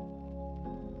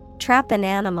 trap an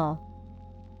animal.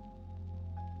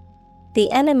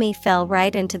 The enemy fell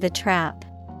right into the trap.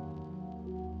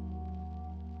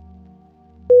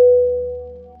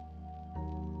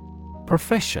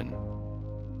 Profession: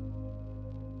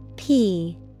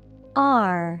 PROFESSION.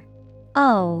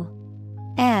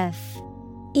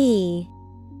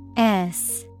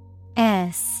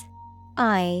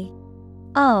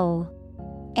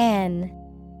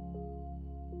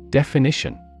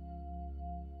 Definition: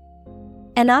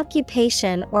 an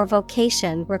occupation or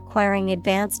vocation requiring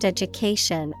advanced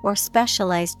education or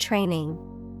specialized training.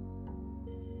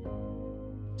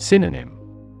 Synonym: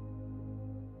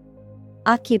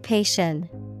 occupation,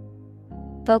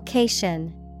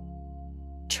 vocation,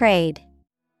 trade.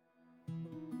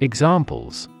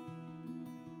 Examples: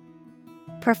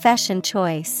 Profession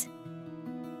choice,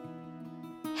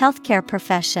 healthcare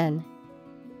profession.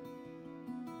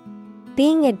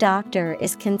 Being a doctor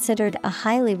is considered a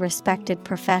highly respected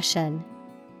profession.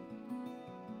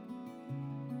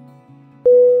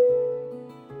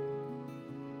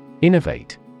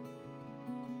 Innovate.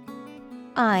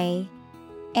 INNOVATE.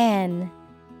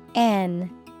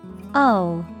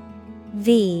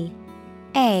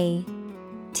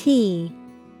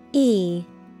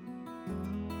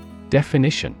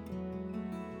 Definition: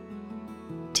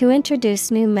 To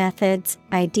introduce new methods,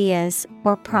 ideas,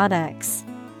 or products.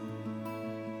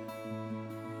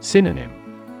 Synonym: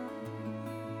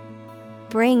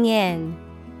 Bring in,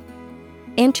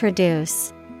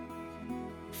 introduce,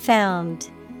 found.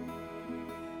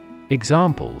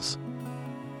 Examples: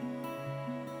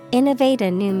 Innovate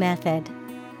a new method.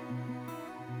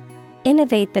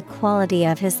 Innovate the quality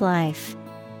of his life.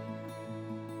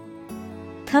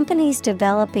 Companies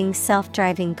developing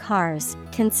self-driving cars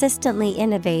consistently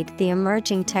innovate the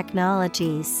emerging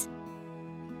technologies.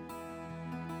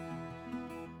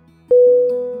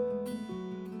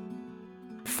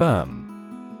 Firm.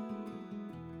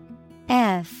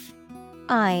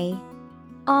 FIRM.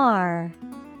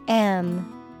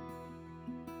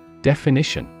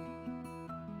 Definition: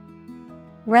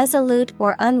 Resolute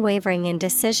or unwavering in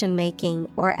decision-making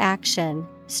or action,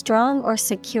 strong or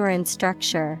secure in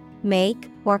structure, make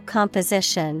or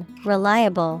composition,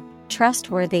 reliable,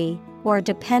 trustworthy, or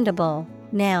dependable.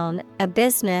 Noun, a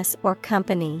business or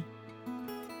company.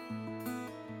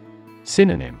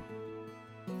 Synonym: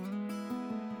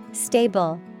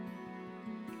 Stable,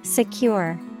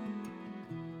 secure,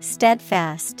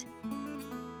 steadfast.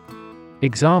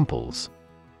 Examples: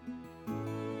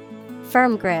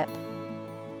 Firm grip,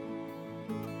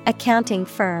 accounting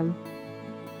firm.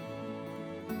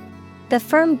 The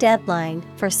firm deadline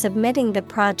for submitting the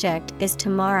project is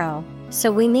tomorrow, so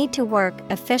we need to work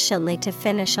efficiently to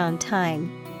finish on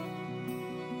time.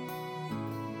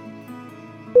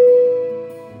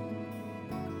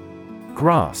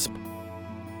 Grasp.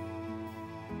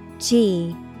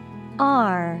 GRASP.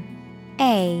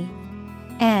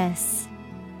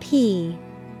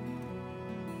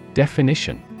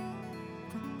 Definition: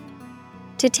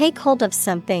 To take hold of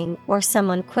something or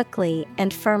someone quickly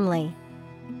and firmly.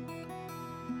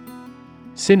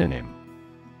 Synonym: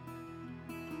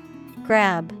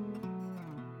 Grab,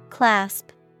 clasp,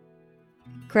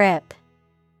 grip.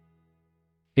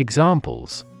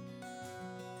 Examples: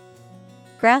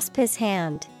 Grasp his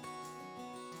hand.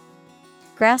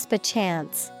 Grasp a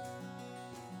chance.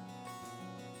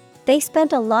 They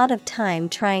spent a lot of time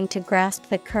trying to grasp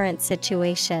the current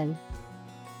situation.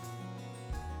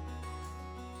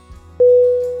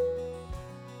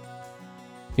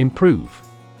 Improve.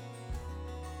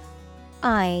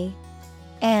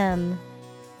 IMPROVE.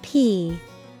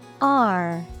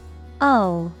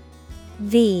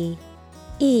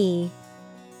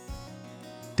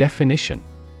 Definition: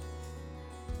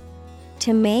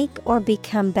 To make or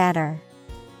become better.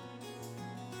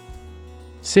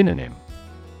 Synonym: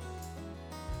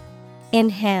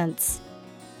 Enhance,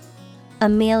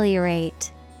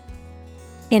 ameliorate,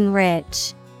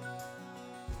 enrich.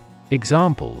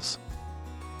 Examples: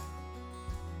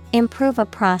 Improve a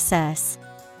process.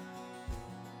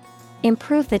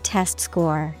 Improve the test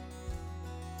score.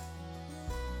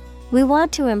 We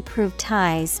want to improve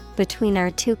ties between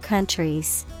our two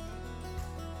countries.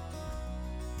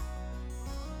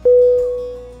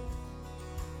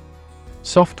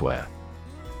 Software.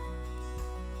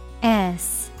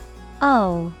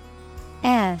 SOFTWARE.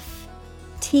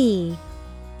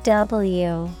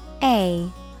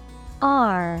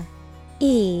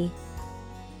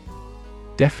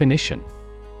 Definition: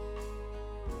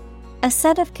 A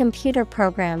set of computer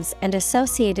programs and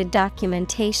associated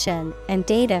documentation and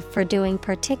data for doing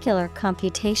particular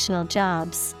computational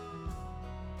jobs.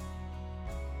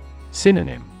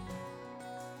 Synonym: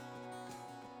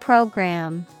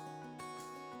 Program,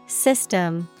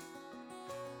 system,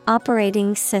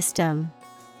 operating system.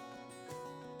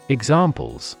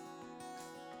 Examples: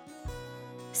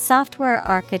 Software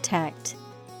architect.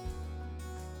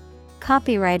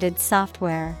 Copyrighted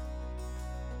software.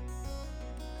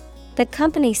 The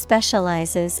company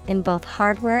specializes in both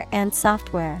hardware and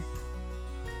software.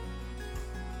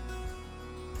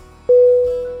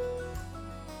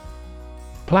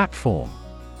 Platform.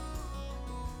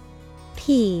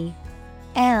 PLATFORM.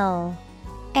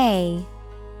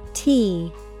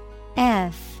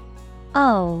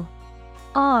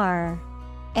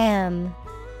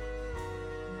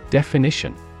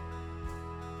 Definition.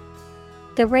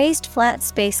 The raised flat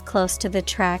space close to the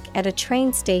track at a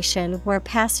train station where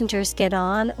passengers get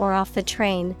on or off the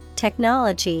train.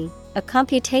 Technology, a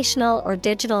computational or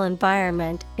digital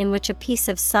environment in which a piece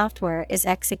of software is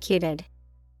executed.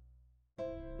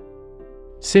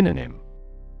 Synonym.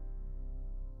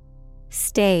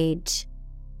 Stage,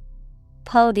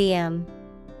 podium,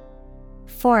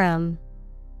 forum.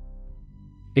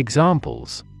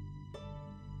 Examples.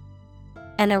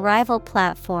 An arrival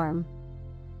platform.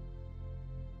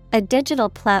 A digital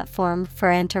platform for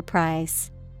enterprise.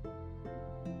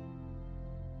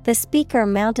 The speaker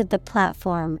mounted the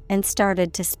platform and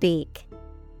started to speak.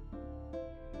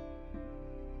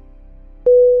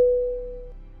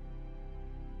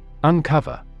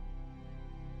 Uncover.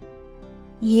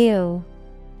 U-N-C-O-V-E-R.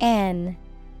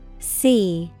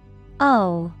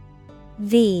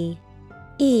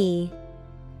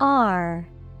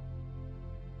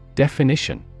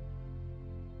 Definition.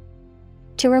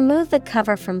 To remove the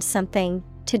cover from something,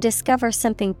 to discover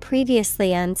something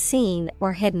previously unseen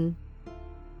or hidden.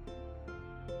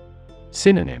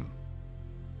 Synonym.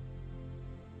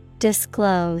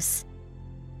 Disclose,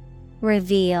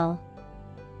 reveal,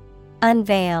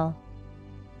 unveil.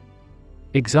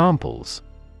 Examples.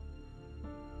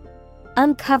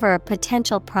 Uncover a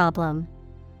potential problem.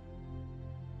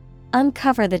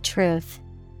 Uncover the truth.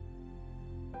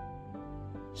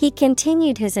 He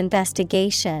continued his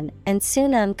investigation and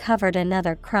soon uncovered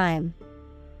another crime.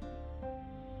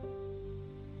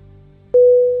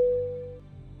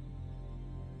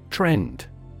 Trend.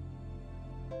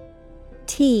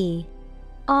 T-R-E-N-D.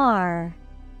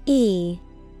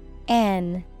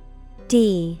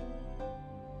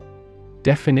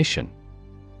 Definition.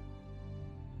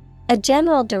 A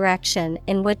general direction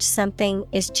in which something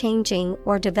is changing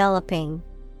or developing.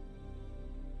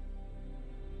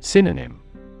 Synonym.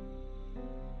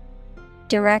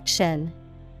 Direction,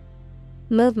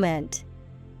 movement,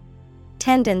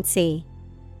 tendency.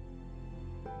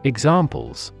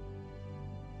 Examples.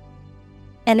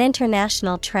 An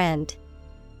international trend.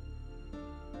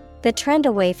 The trend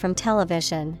away from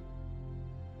television.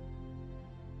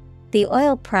 The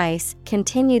oil price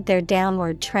continued their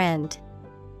downward trend.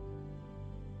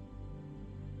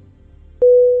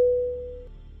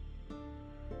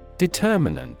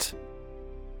 Determinant.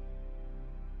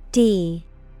 D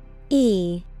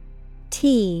E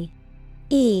T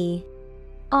E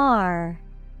R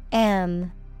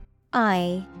M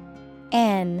I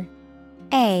N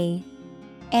A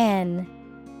N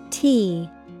T.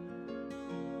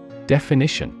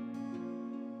 Definition.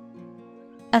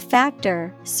 A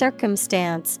factor,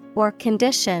 circumstance, or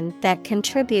condition that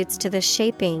contributes to the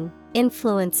shaping,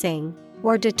 influencing,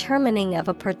 or determining of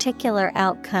a particular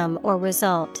outcome or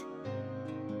result.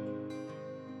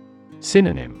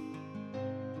 Synonym.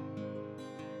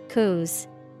 Cause,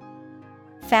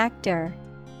 factor,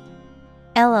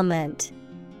 element.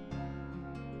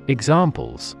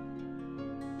 Examples.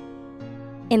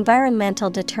 Environmental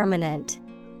determinant.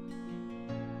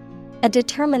 A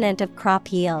determinant of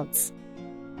crop yields.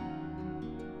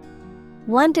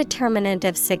 One determinant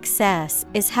of success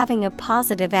is having a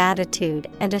positive attitude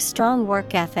and a strong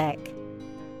work ethic.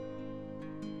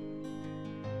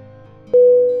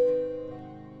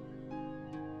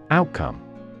 Outcome.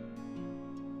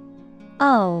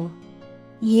 O-U-T-C-O-M-E.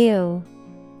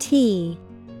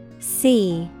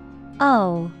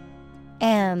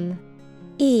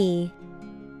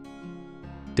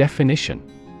 Definition.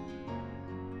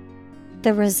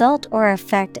 The result or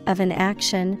effect of an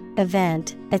action,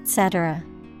 event, etc.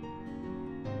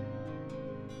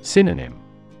 Synonym.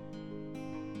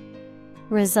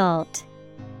 Result,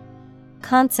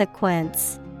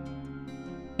 consequence,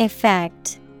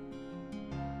 effect.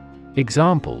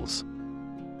 Examples.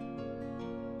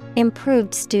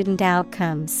 Improved student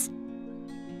outcomes.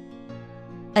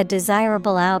 A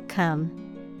desirable outcome.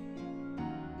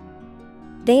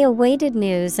 They awaited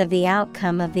news of the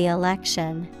outcome of the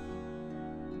election.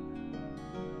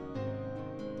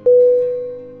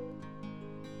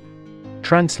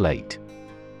 Translate.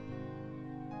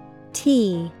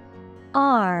 T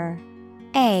R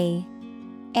A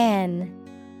N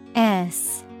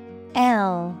S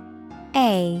L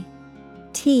A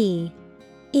T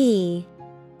E.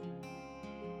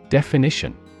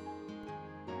 Definition.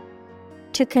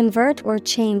 To convert or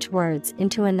change words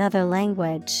into another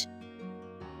language.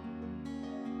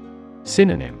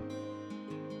 Synonym.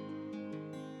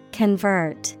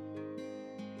 Convert,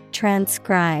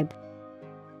 transcribe,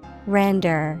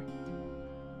 render.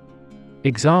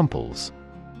 Examples.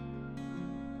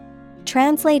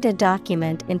 Translate a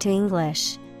document into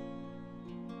English.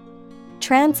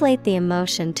 Translate the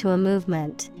emotion to a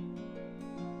movement.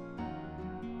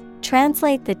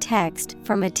 Translate the text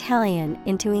from Italian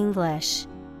into English.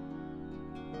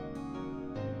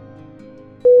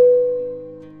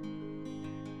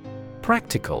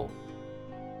 Practical.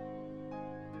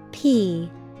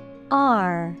 Practical.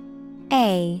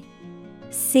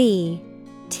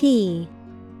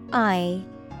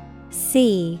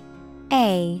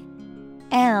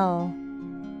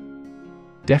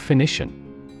 Definition.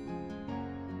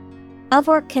 Of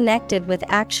or connected with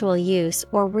actual use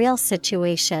or real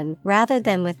situation rather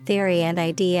than with theory and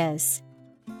ideas.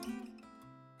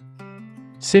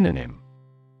 Synonym.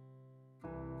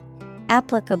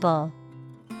 Applicable,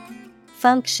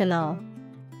 functional,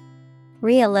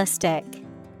 realistic.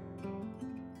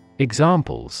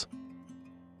 Examples.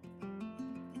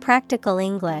 Practical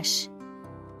English.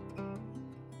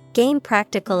 Gain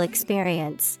practical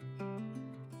experience.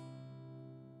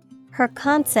 Her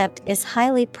concept is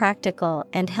highly practical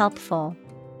and helpful.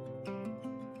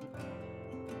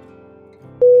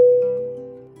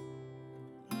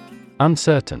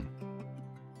 Uncertain.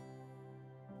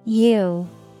 UNCERTAIN.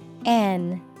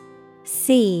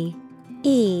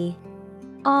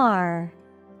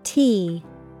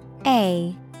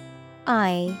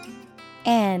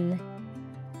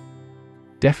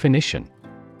 Definition.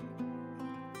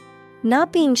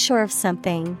 Not being sure of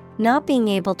something, not being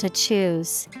able to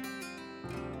choose.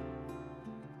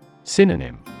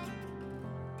 Synonym.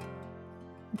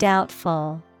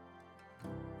 Doubtful,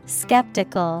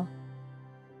 skeptical,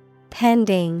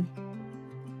 pending.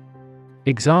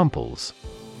 Examples.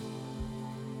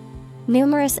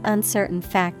 Numerous uncertain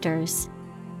factors.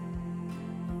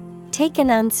 Take an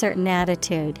uncertain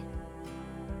attitude.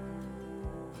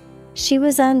 She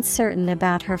was uncertain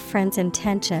about her friend's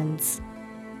intentions.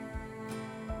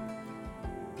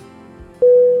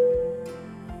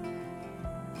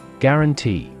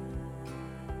 Guarantee.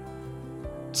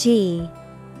 Guarantee.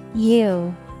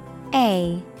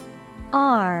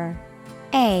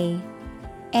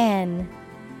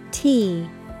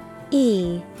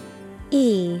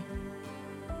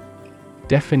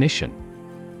 Definition.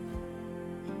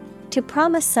 To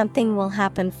promise something will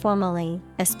happen formally,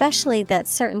 especially that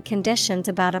certain conditions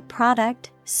about a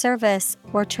product, service,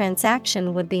 or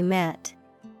transaction would be met.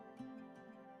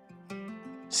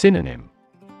 Synonym.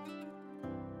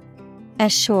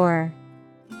 Assure,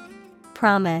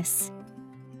 promise,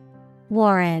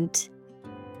 warrant.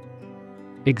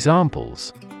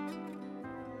 Examples.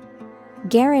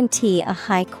 Guarantee a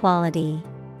high quality.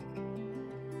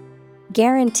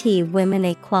 Guarantee women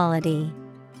equality.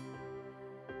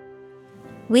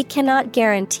 We cannot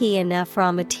guarantee enough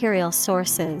raw material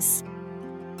sources.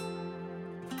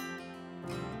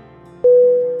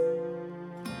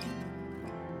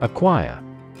 Acquire.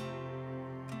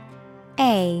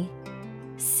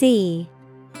 ACQUIRE.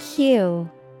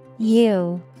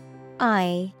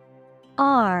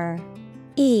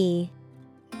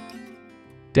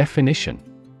 Definition.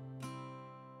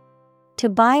 To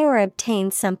buy or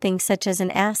obtain something such as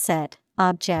an asset,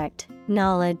 object,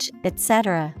 knowledge,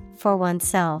 etc., for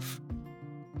oneself.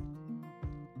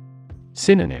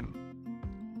 Synonym.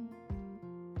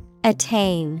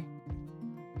 Attain,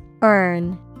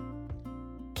 earn,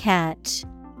 catch.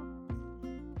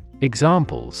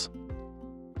 Examples.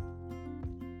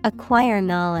 Acquire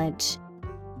knowledge.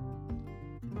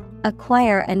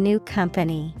 Acquire a new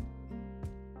company.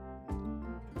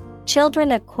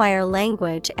 Children acquire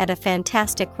language at a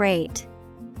fantastic rate.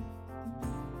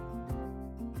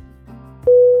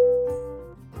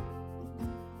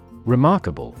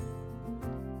 Remarkable.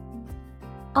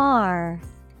 REMARKABLE.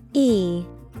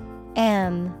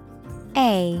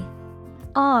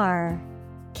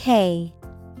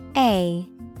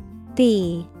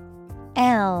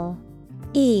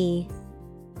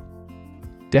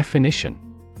 Definition.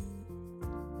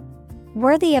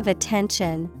 Worthy of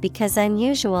attention because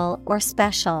unusual or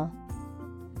special.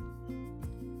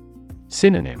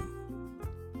 Synonym.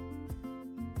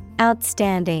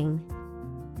 Outstanding,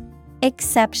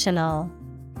 exceptional,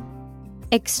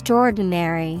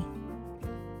 extraordinary.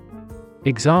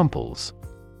 Examples.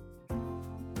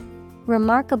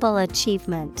 Remarkable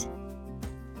achievement.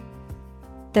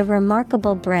 The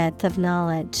remarkable breadth of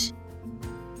knowledge.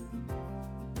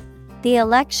 The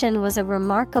election was a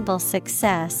remarkable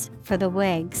success for the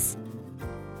Whigs.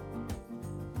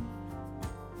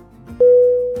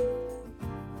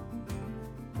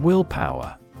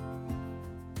 Willpower.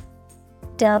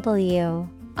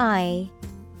 WILLPOWER.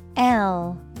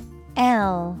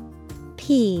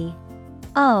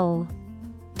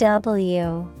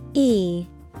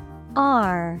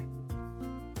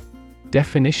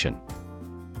 Definition.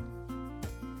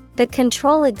 The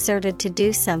control exerted to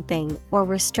do something or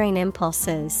restrain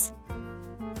impulses.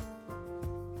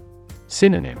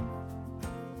 Synonym: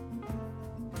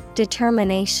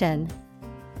 determination,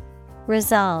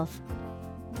 resolve,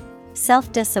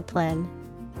 self-discipline.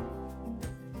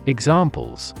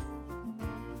 Examples: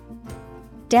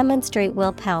 demonstrate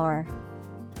willpower,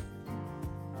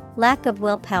 lack of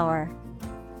willpower.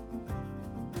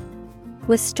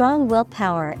 With strong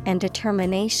willpower and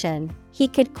determination, he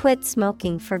could quit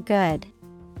smoking for good.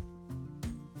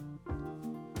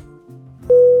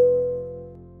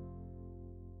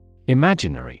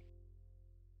 Imaginary.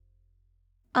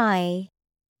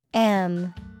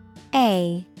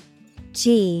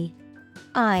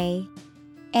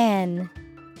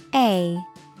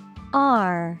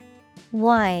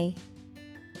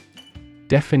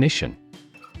 Definition: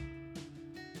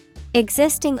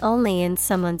 existing only in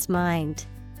someone's mind.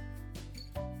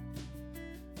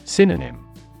 Synonym: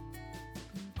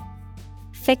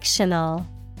 Fictional,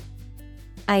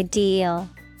 ideal,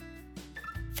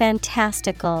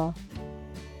 fantastical.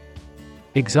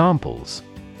 Examples: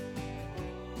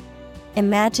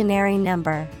 imaginary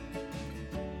number,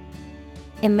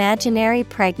 imaginary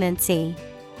pregnancy.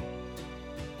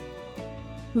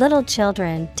 Little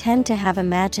children tend to have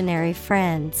imaginary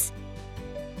friends.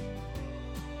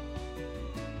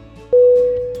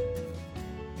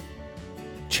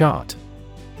 Chart.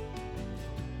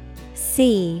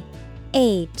 C-H-A-R-T.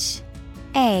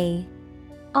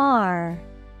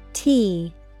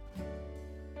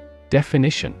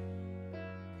 Definition: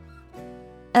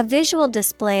 a visual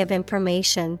display of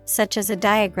information such as a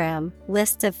diagram,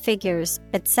 lists of figures,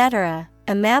 etc.,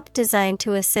 a map designed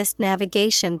to assist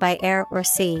navigation by air or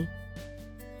sea.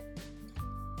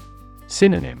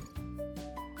 Synonym: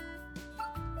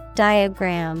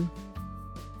 diagram,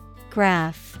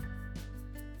 graph,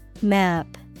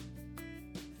 map.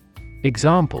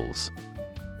 Examples: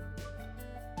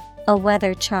 a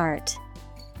weather chart,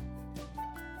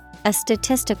 a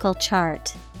statistical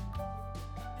chart.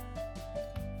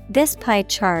 This pie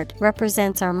chart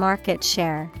represents our market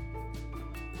share.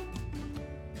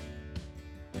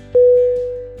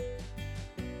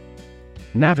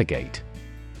 Navigate.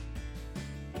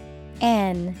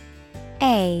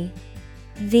 N-A-V-I-G-A-T-E.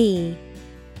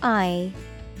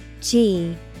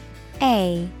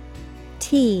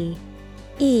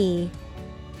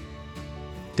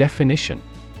 Definition: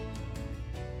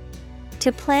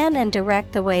 to plan and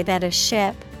direct the way that a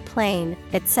ship, plane,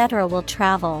 etc. will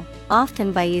travel,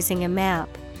 often by using a map.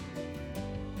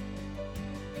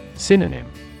 Synonym: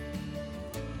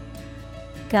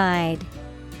 guide,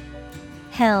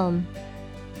 helm,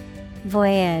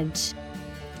 voyage.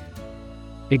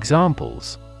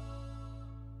 Examples: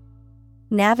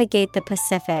 navigate the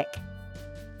Pacific,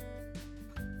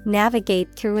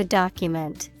 navigate through a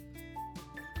document.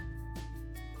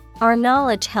 Our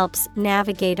knowledge helps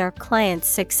navigate our clients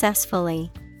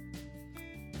successfully.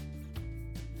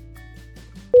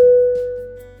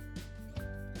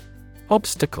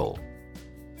 Obstacle.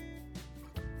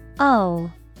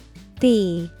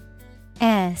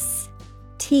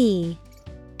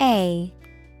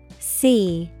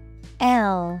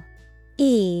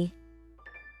 O-B-S-T-A-C-L-E.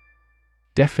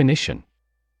 Definition: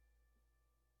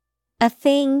 a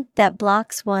thing that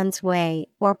blocks one's way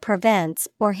or prevents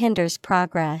or hinders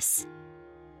progress.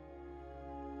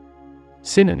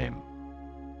 Synonym: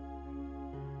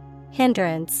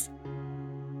 hindrance,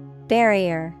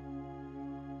 barrier,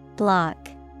 block.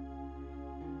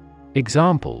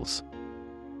 Examples: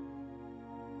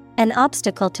 an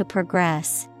obstacle to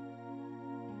progress,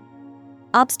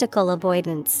 obstacle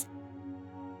avoidance.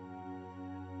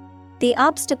 The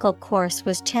obstacle course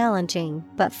was challenging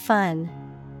but fun.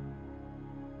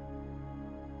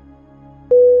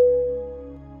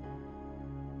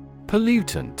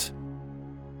 Pollutant.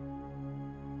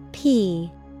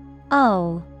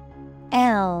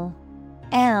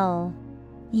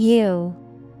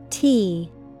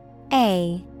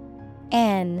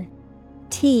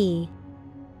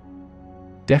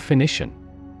 Definition: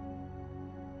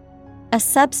 a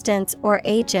substance or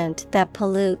agent that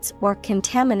pollutes or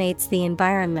contaminates the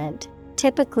environment,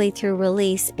 typically through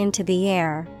release into the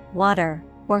air, water,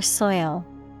 or soil.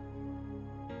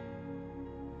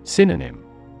 Synonym: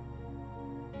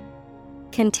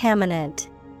 contaminant,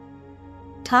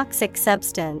 toxic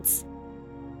substance.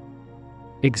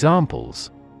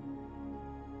 Examples: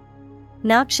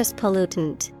 noxious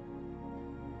pollutant,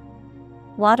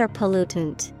 water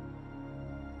pollutant.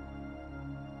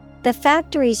 The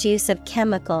factory's use of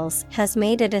chemicals has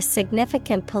made it a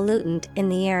significant pollutant in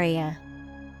the area.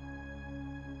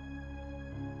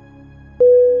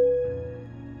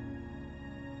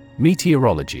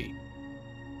 Meteorology.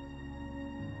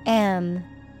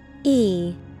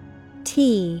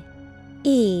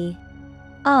 M-E-T-E-O-R-O-L-O-G-Y.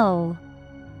 O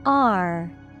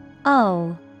R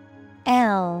O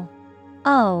L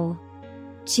O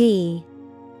G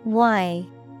Y.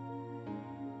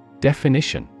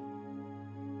 Definition: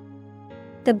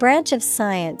 the branch of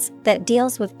science that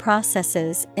deals with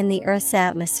processes in the Earth's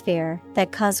atmosphere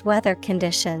that cause weather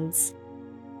conditions.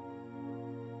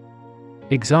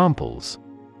 Examples: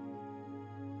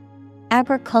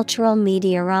 agricultural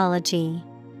meteorology,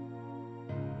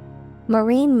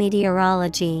 marine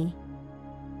meteorology.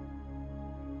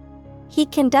 He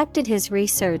conducted his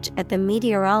research at the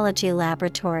meteorology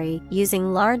laboratory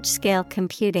using large-scale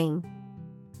computing.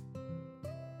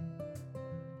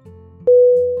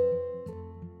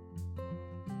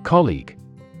 Colleague.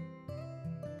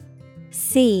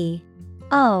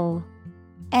 C-O-L-L-E-A-G-U.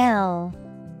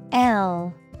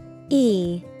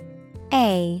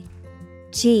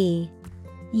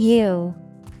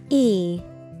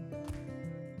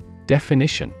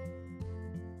 Definition: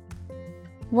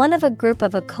 one of a group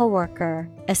of a coworker,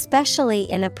 especially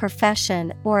in a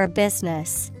profession or a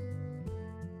business.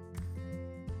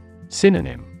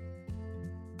 Synonym: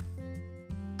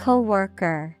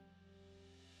 coworker,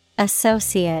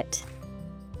 associate,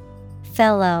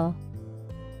 fellow.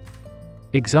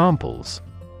 Examples: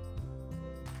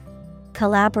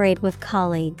 collaborate with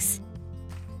colleagues,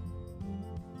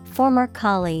 former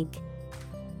colleague.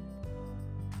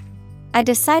 I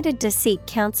decided to seek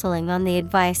counseling on the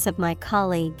advice of my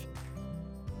colleague.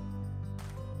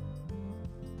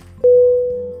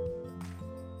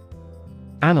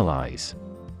 Analyze.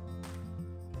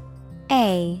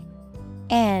 A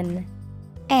N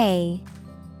A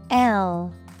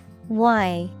L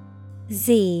Y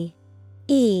Z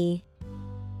E.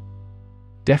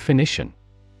 Definition: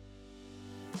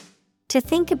 to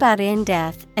think about in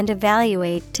depth and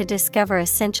evaluate to discover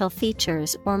essential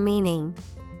features or meaning.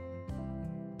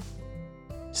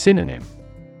 Synonym: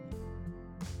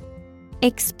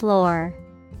 explore,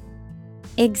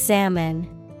 examine,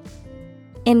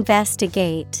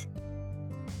 investigate.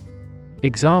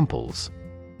 Examples: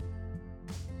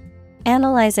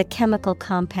 analyze a chemical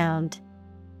compound,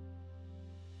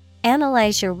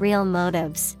 analyze your real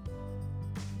motives.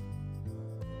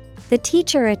 The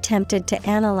teacher attempted to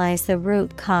analyze the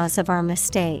root cause of our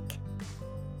mistake.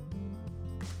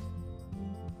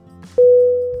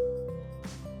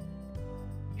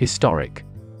 Historic.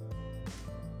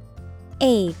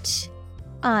 H-I-S-T-O-R-I-C.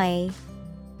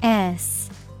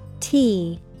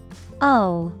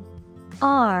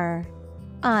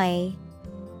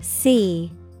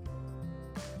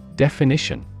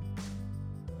 Definition: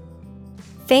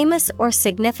 famous or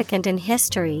significant in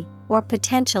history, or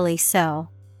potentially so.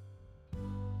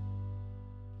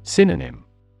 Synonym: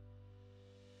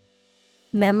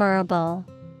 memorable,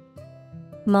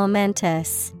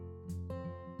 momentous,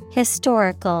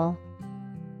 historical.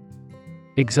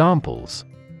 Examples: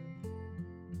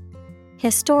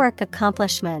 historic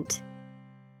accomplishment,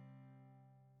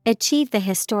 achieve the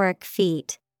historic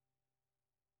feat.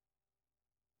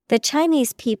 The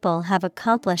Chinese people have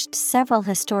accomplished several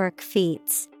historic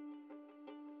feats.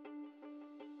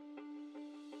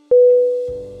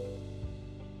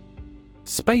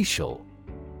 Spatial.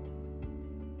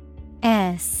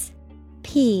 S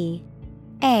P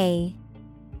A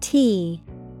T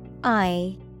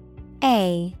I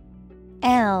A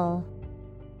L.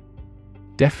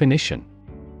 Definition: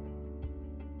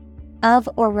 of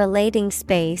or relating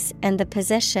space and the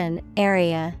position,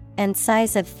 area, and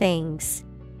size of things.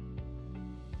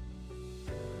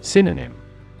 Synonym: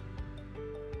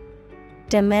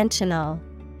 dimensional,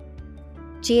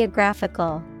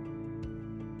 geographical.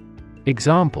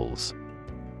 Examples: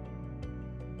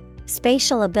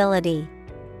 spatial ability,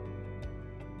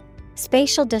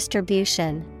 spatial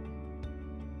distribution.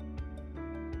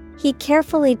 He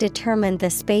carefully determined the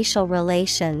spatial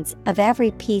relations of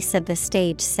every piece of the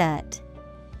stage set.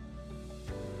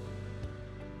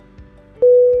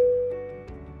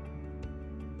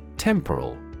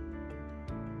 Temporal.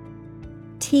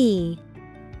 T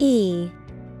E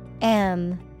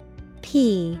M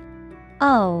P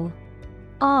O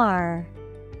R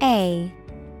A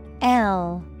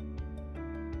L.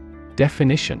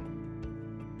 Definition: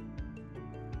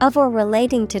 of or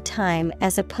relating to time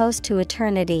as opposed to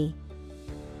eternity.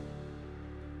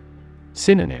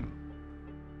 Synonym: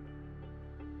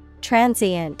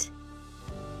 transient,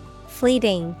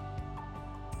 fleeting,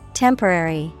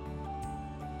 temporary.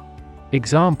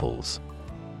 Examples: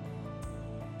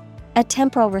 a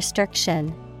temporal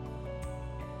restriction,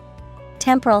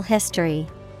 temporal history.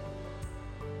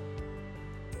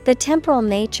 The temporal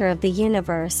nature of the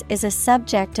universe is a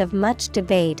subject of much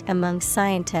debate among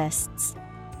scientists.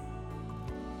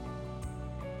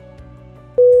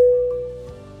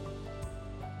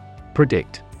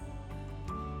 Predict.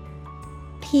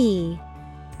 Predict.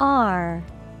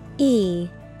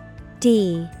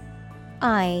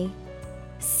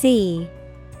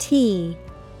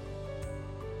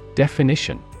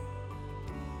 Definition.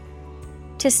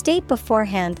 To state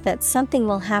beforehand that something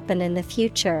will happen in the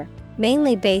future,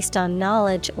 mainly based on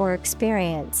knowledge or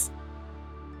experience.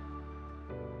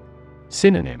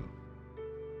 Synonym.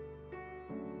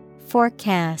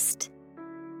 Forecast,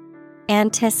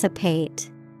 anticipate,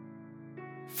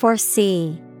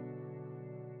 foresee.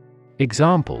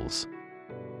 Examples.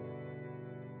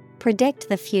 Predict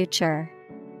the future.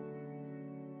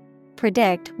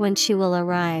 Predict when she will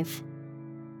arrive.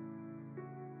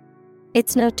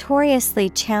 It's notoriously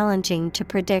challenging to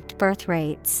predict birth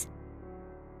rates.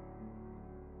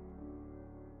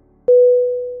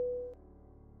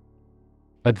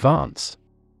 Advance.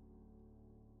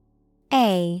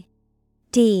 A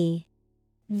D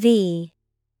V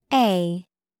A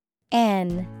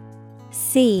N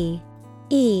C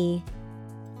E.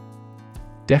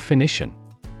 Definition.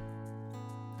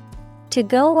 To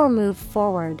go or move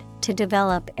forward, to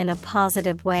develop in a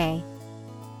positive way.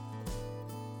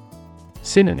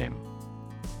 Synonym.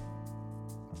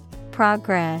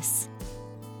 Progress,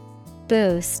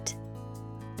 boost,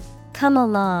 come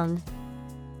along.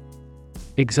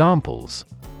 Examples.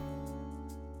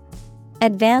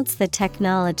 Advance the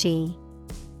technology.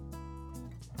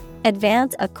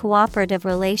 Advance a cooperative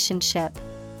relationship.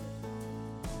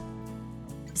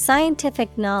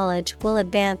 Scientific knowledge will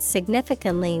advance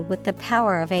significantly with the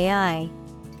power of AI.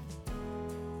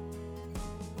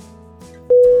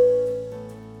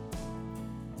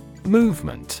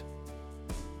 Movement.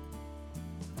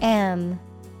 M-O-V-E-M-E-N-T.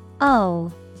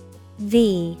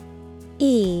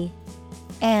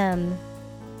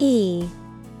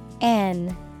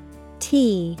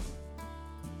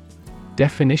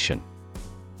 Definition.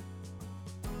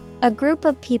 A group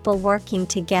of people working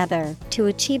together to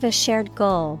achieve a shared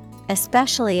goal,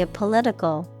 especially a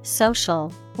political,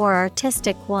 social, or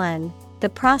artistic one, the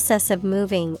process of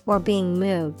moving or being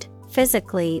moved,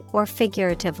 physically or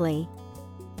figuratively.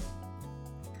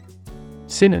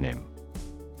 Synonym.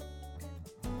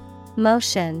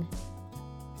 Motion,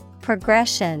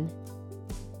 progression,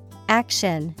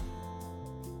 action.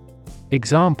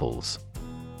 Examples.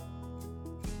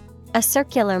 A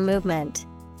circular movement.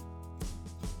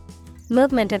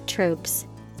 Movement of troops.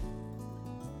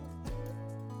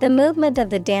 The movement of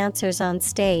the dancers on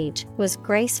stage was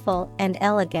graceful and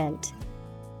elegant.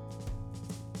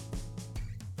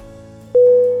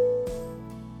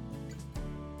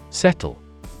 Settle.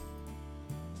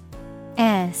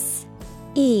 S-E-T-T-L-E.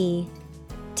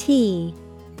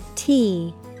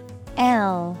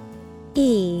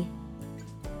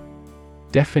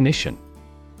 Definition.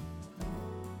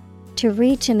 To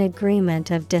reach an agreement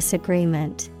of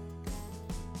disagreement.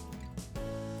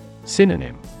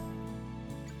 Synonym.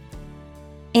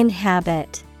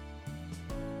 Inhabit,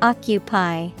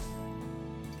 occupy,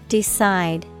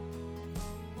 decide.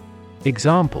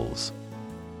 Examples.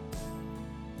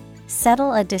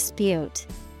 Settle a dispute.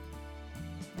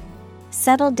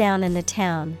 Settle down in the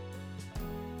town.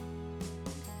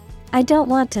 I don't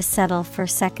want to settle for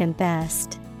second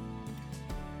best.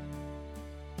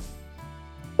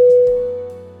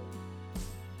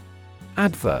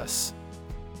 Adverse.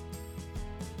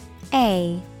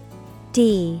 A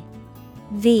D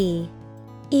V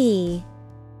E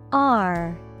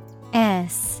R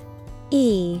S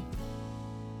E.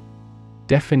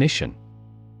 Definition.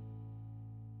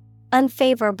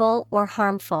 Unfavorable or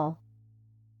harmful.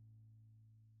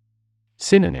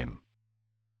 Synonym.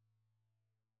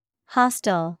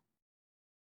 Hostile,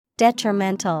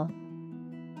 detrimental,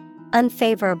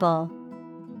 unfavorable.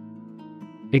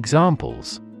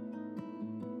 Examples.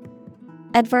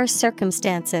 Adverse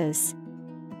circumstances.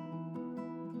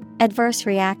 Adverse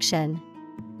reaction.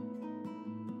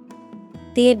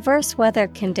 The adverse weather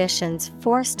conditions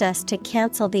forced us to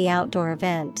cancel the outdoor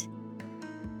event.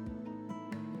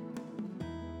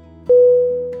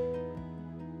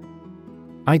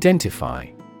 Identify.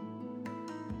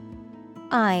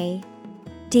 I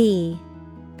D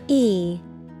E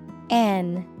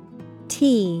N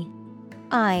T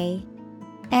I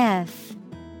F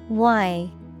Y.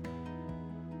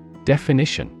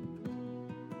 Definition.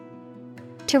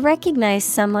 To recognize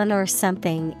someone or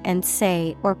something and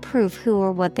say or prove who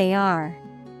or what they are.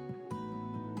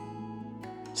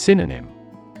 Synonym.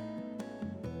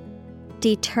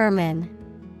 Determine,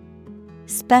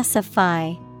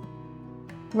 specify,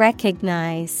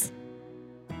 recognize.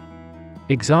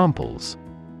 Examples.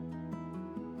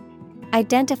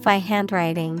 Identify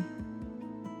handwriting.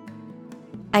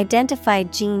 Identify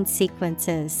gene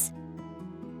sequences.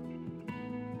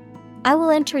 I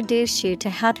will introduce you to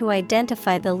how to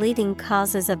identify the leading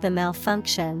causes of the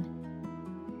malfunction.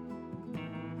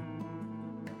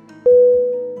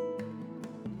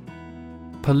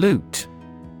 Pollute.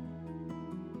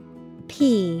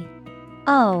 P-O-L-L-U-T-E.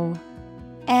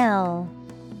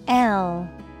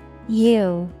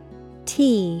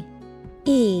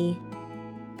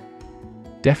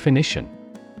 Definition: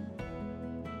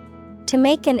 to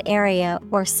make an area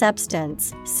or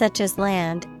substance, such as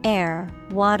land, air,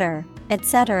 water,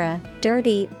 etc.,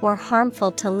 dirty or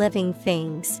harmful to living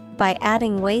things, by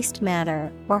adding waste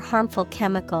matter or harmful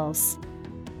chemicals.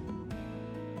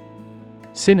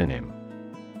 Synonym: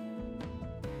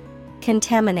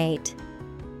 contaminate,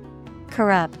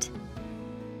 corrupt,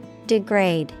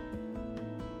 degrade.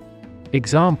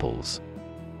 Examples: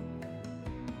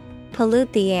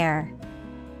 pollute the air,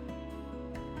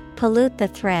 pollute the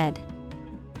thread.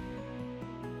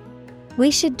 We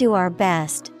should do our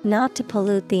best not to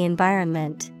pollute the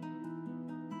environment.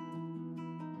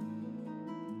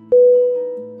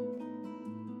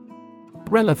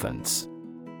 Relevance.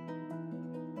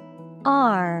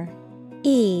 R-E-L-E-V-A-N-C-E.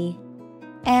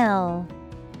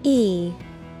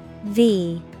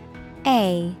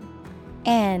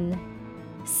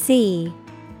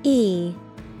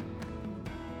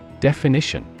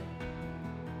 Definition: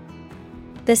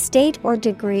 the state or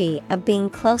degree of being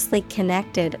closely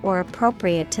connected or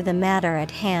appropriate to the matter at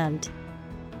hand.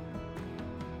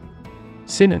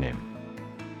 Synonym: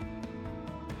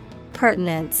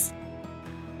 pertinence,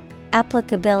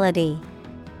 applicability,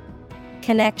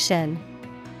 connection.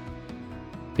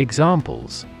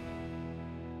 Examples: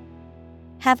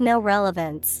 have no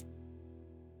relevance,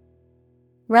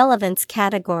 relevance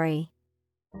category.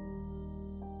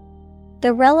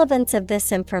 The relevance of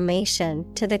this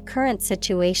information to the current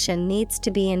situation needs to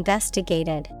be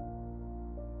investigated.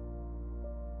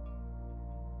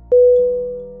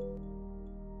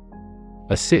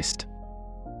 Assist.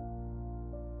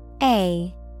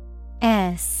 A-S-S-I-S-T.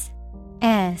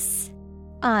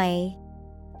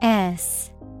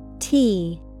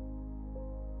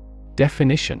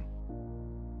 Definition: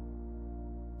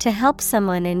 to help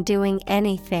someone in doing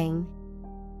anything.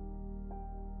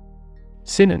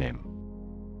 Synonym: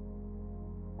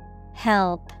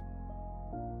 help,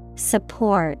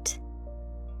 support,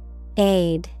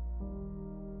 aid.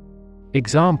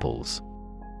 Examples: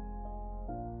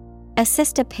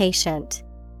 assist a patient,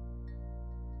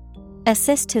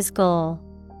 assist his goal.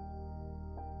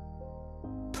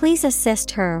 Please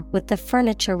assist her with the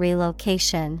furniture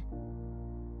relocation.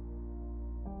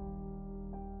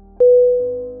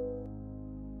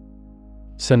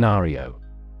 Scenario.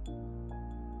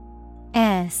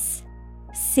 S-C-E-N-A-R-I-O.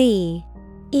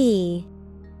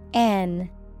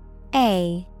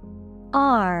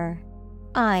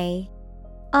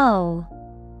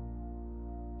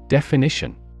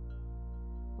 Definition: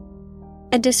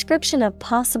 a description of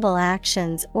possible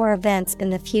actions or events in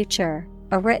the future,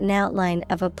 a written outline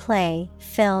of a play,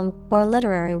 film, or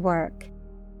literary work.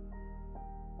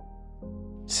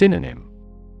 Synonym: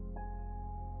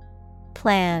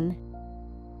 plan,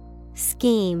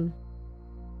 scheme,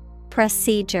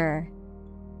 procedure.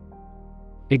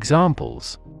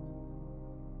 Examples: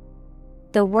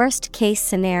 the worst case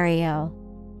scenario,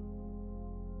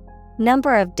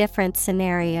 number of different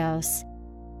scenarios.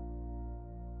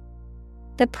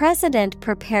 The president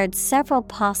prepared several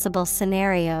possible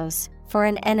scenarios for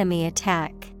an enemy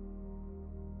attack.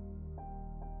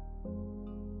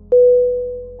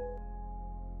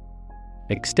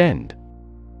 Extend.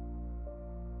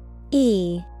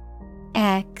 E-X-T-E-N-D.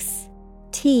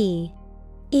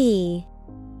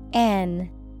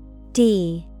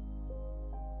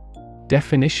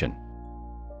 Definition: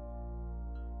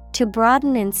 to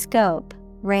broaden in scope,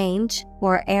 range,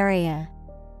 or area.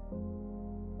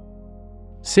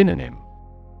 Synonym: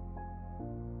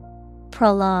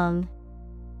 prolong,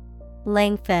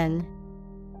 lengthen,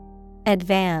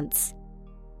 advance.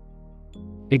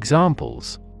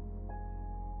 Examples: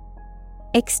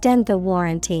 extend the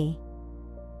warranty,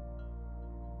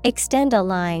 extend a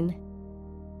line.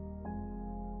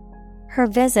 Her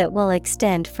visit will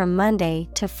extend from Monday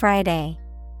to Friday.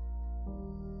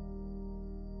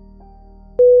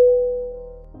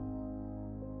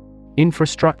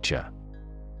 Infrastructure.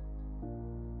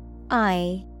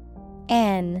 I-N-F-R-A-S-T-U-R-E.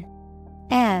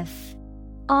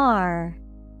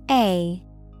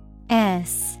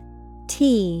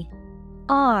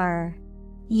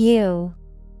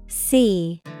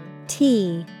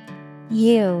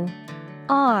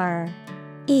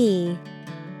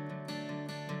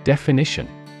 Definition: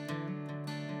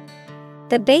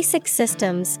 the basic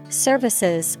systems,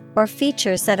 services, or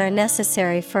features that are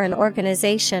necessary for an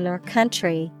organization or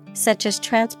country, such as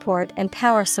transport and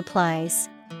power supplies.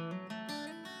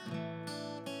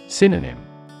 Synonym: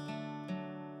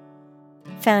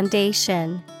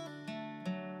 Foundation,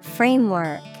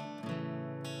 framework.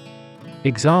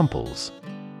 Examples: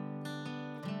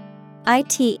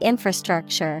 IT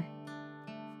infrastructure,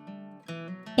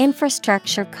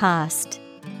 infrastructure cost.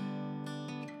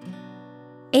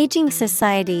 Aging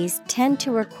societies tend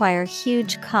to require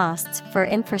huge costs for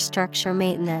infrastructure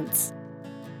maintenance.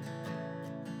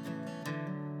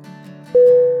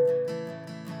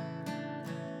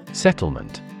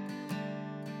 Settlement.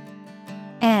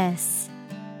 SETTLEMENT.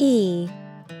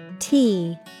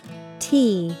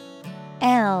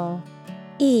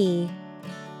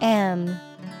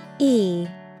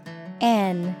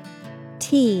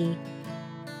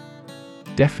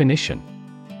 Definition: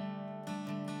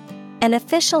 An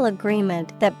official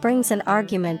agreement that brings an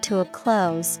argument to a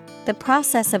close, the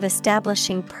process of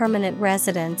establishing permanent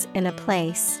residence in a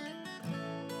place.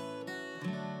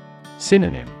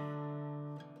 Synonym: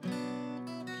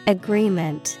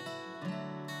 Agreement,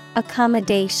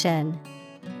 accommodation,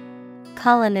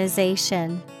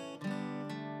 colonization.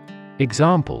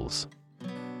 Examples: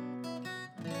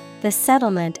 The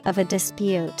settlement of a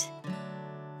dispute.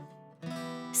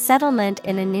 Settlement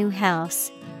in a new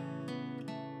house.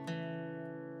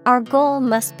 Our goal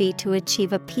must be to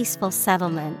achieve a peaceful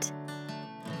settlement.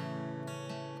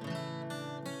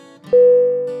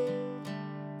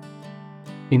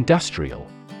 Industrial.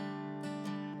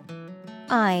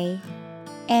 INDUSTRIAL.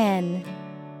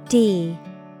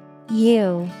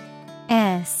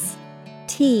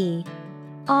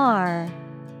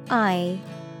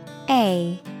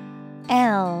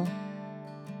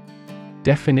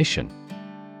 Definition: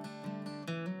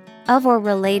 Of or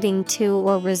relating to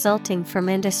or resulting from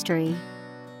industry.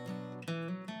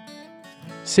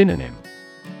 Synonym: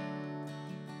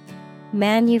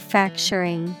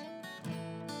 Manufacturing,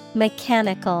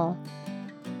 mechanical.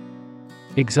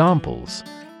 Examples: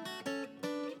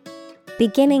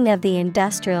 Beginning of the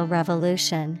Industrial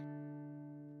Revolution.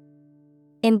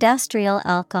 Industrial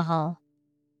alcohol.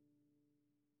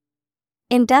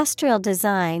 Industrial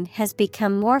design has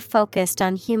become more focused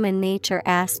on human nature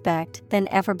aspect than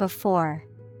ever before.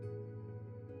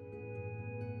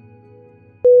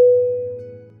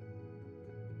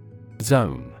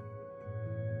 Zone.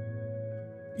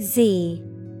 ZONE.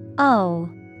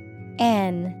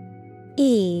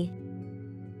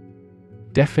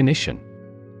 Definition: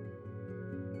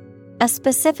 A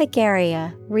specific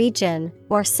area, region,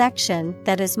 or section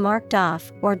that is marked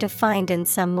off or defined in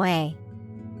some way.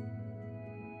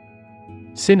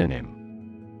 Synonym: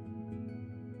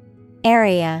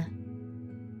 Area,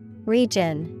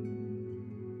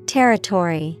 region,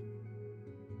 territory.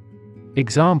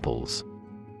 Examples: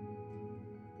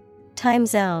 Time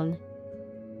zone,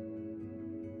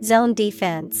 zone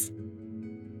defense.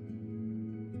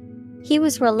 He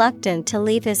was reluctant to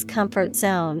leave his comfort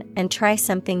zone and try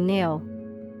something new.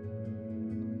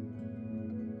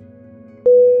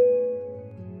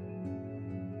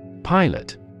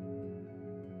 Pilot.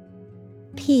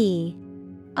 PILOT.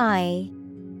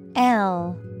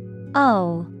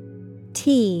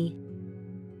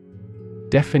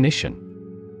 Definition: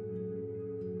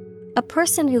 A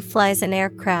person who flies an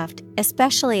aircraft,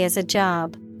 especially as a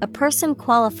job, a person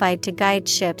qualified to guide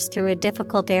ships through a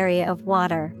difficult area of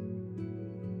water.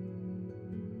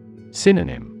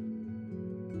 Synonym: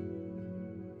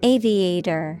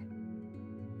 Aviator,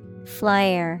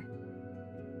 flyer,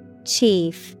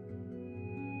 chief.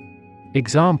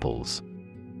 Examples: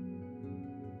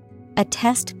 A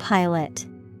test pilot,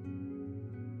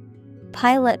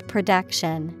 pilot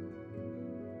production.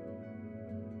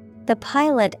 The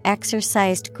pilot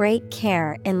exercised great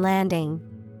care in landing.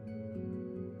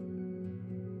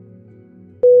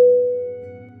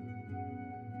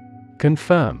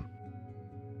 Confirm.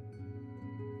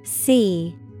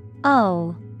 CONFIRM.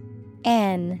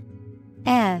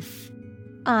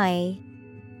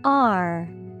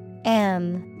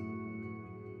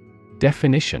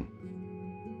 Definition: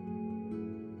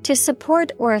 To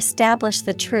support or establish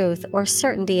the truth or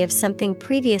certainty of something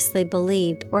previously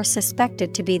believed or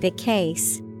suspected to be the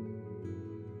case.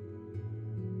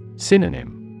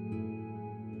 Synonym: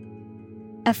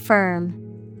 Affirm,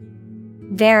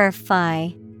 verify,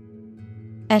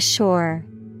 assure.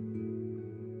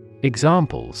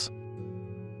 Examples: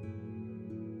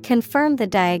 Confirm the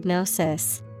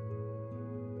diagnosis.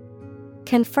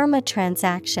 Confirm a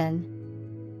transaction.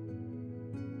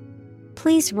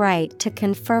 Please write to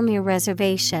confirm your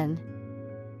reservation.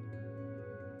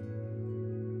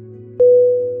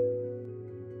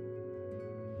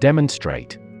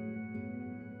 Demonstrate.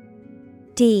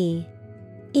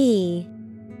 DEMONSTRATE.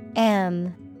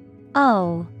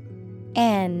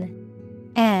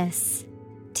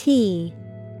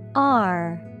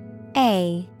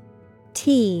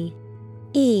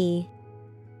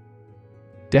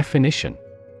 Definition: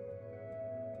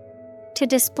 to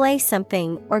display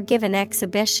something or give an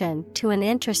exhibition to an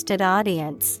interested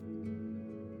audience.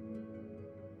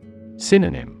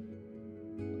 Synonym: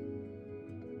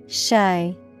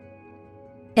 Show,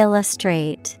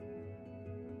 illustrate,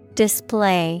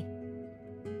 display.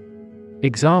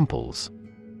 Examples: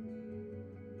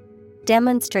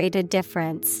 demonstrate a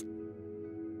difference,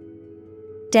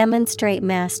 demonstrate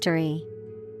mastery.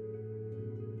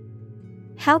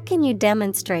 How can you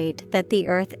demonstrate that the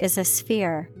Earth is a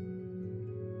sphere?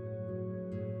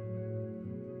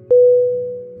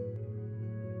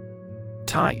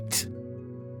 Tight.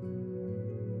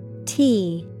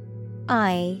 T-I-G-H-T.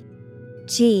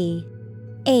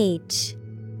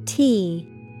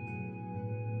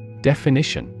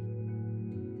 Definition: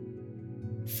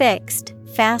 fixed,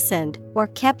 fastened, or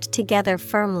kept together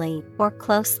firmly or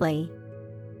closely.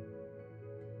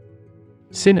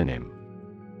 Synonym: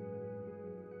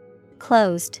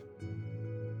 closed,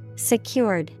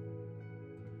 secured,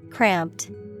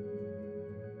 cramped.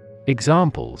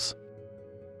 Examples: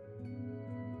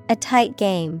 a tight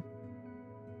game,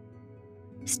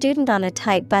 student on a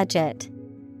tight budget.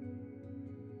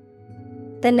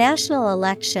 The national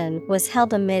election was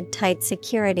held amid tight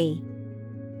security.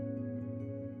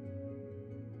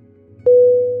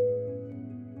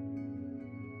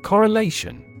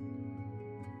 Correlation.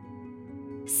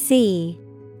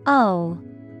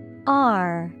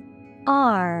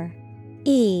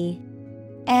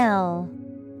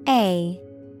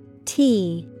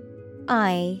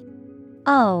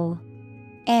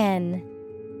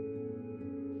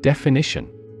 Definition: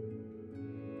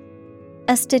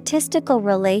 a statistical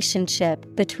relationship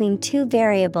between two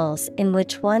variables in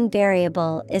which one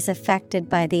variable is affected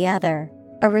by the other.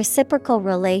 A reciprocal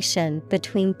relation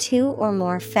between two or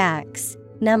more facts,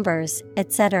 numbers,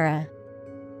 etc.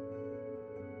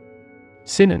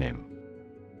 Synonym: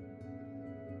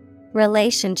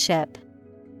 relationship,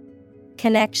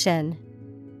 connection,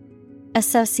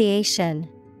 association.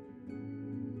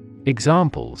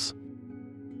 Examples: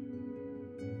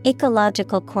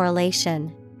 ecological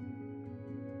correlation,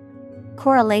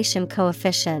 correlation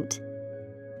coefficient.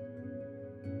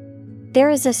 There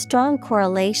is a strong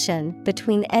correlation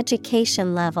between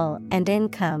education level and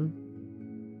income.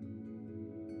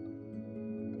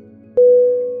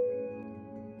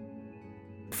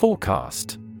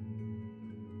 Forecast.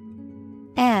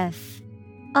 F-O-R-E-C-A-S-T.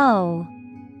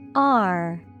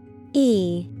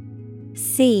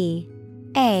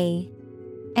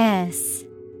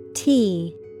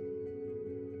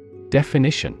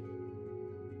 Definition: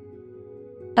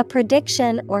 a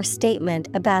prediction or statement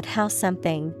about how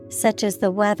something, such as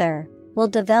the weather, will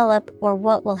develop or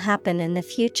what will happen in the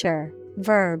future.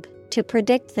 Verb, to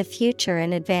predict the future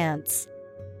in advance.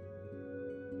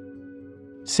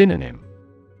 Synonym: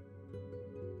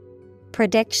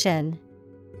 prediction,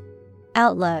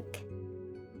 outlook.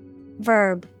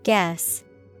 Verb, guess.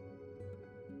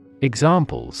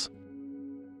 Examples: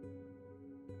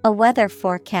 a weather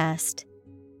forecast,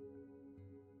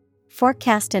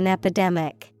 forecast an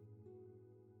epidemic.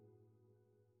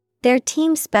 Their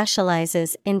team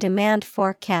specializes in demand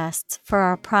forecasts for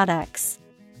our products.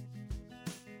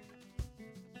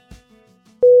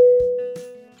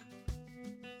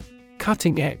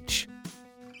 Cutting edge.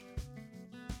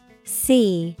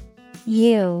 C-U-T-T-I-N-G-E-D-G-E.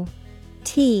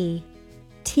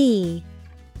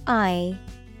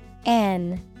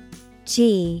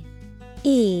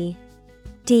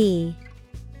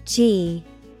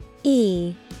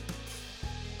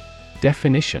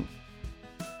 Definition: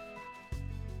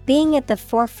 being at the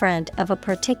forefront of a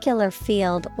particular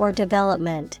field or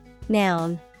development.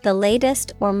 Noun, the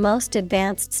latest or most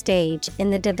advanced stage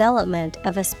in the development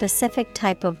of a specific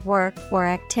type of work or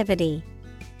activity.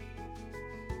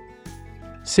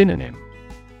 Synonym: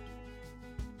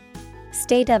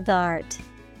 state of the art,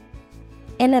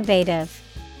 innovative,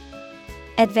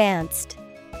 advanced.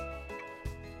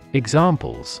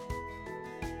 Examples: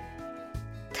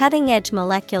 cutting-edge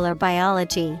molecular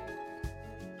biology,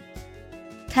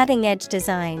 cutting-edge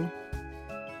design.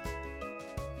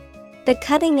 The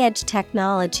cutting-edge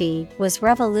technology was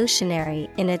revolutionary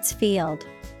in its field.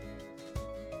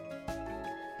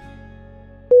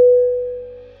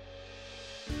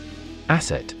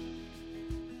 Asset.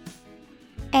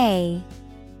 A-S-S-E-T.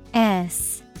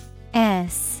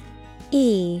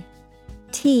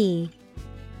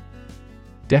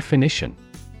 Definition: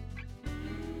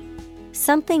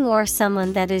 Something or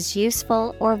someone that is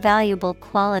useful or valuable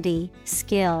quality,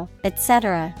 skill,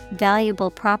 etc., valuable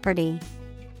property.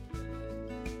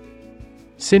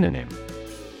 Synonym: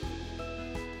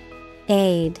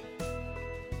 Aid,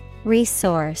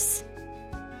 resource,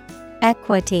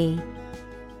 equity.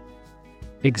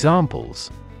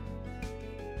 Examples: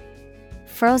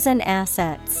 Frozen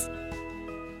assets,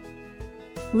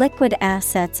 liquid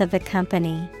assets of the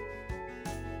company.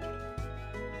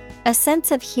 A sense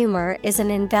of humor is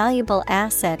an invaluable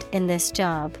asset in this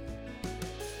job.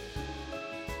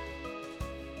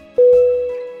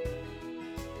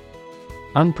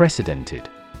 Unprecedented. Unprecedented.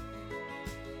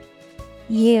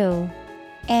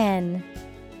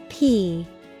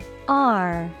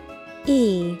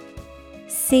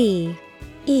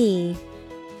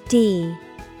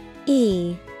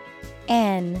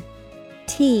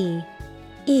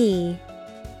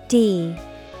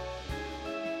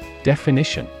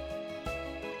 Definition: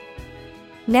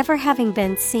 Never having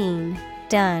been seen,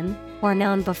 done, or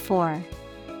known before.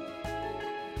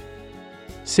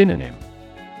 Synonym: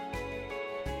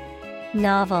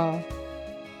 Novel,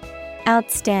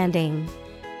 outstanding,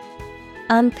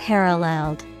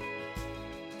 unparalleled.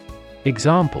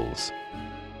 Examples: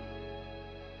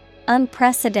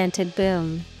 Unprecedented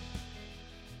boom,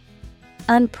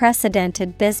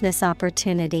 unprecedented business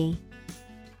opportunity.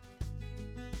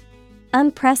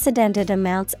 Unprecedented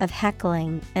amounts of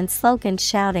heckling and slogan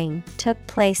shouting took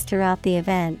place throughout the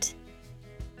event.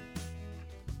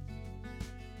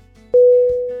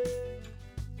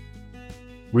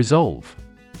 Resolve.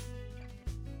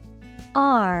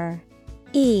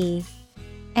 RESOLVE.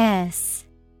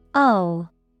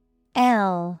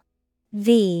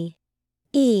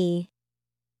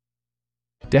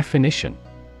 Definition: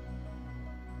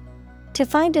 To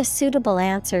find a suitable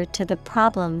answer to the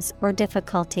problems or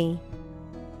difficulty.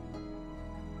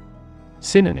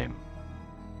 Synonym: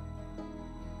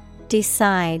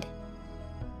 Decide,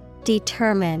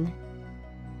 determine,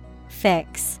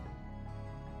 fix.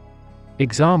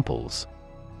 Examples: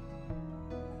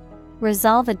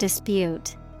 Resolve a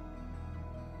dispute,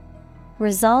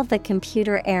 resolve the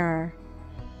computer error.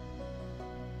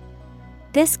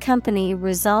 This company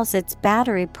resolves its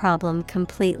battery problem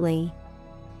completely.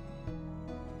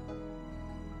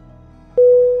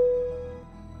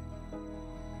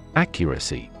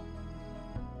 Accuracy.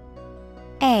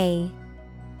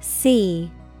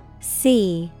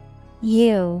 ACCURACY.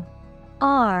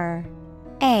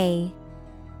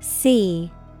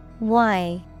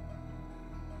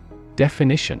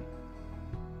 Definition: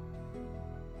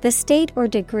 The state or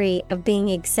degree of being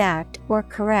exact or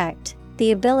correct,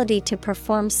 the ability to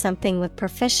perform something with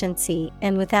proficiency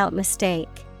and without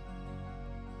mistake.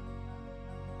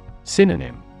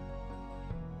 Synonym: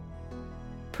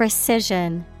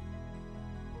 Precision,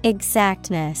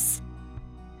 exactness,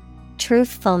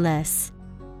 truthfulness.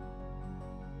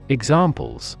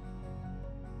 Examples: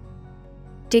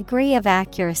 Degree of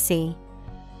accuracy,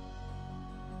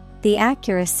 the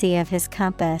accuracy of his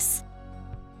compass.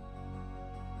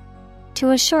 To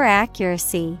assure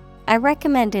accuracy, I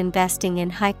recommend investing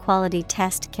in high-quality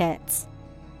test kits.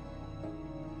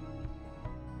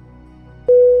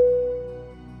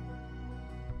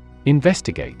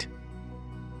 Investigate.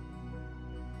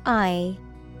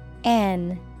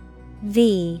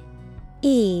 INVESTIGATE.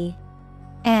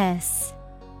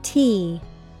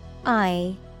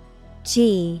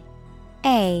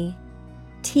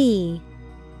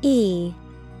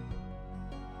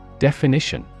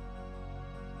 Definition: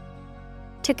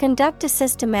 To conduct a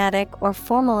systematic or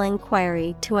formal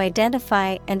inquiry to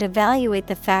identify and evaluate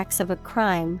the facts of a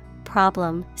crime,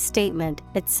 problem, statement,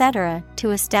 etc., to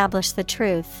establish the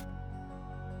truth.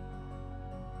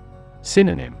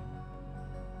 Synonym: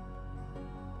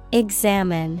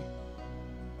 Examine,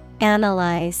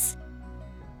 analyze,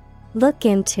 look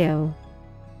into.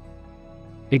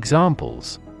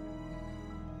 Examples: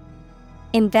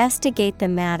 Investigate the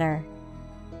matter.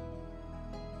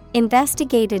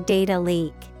 Investigate a data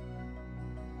leak.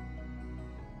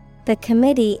 The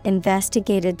committee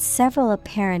investigated several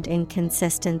apparent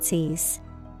inconsistencies.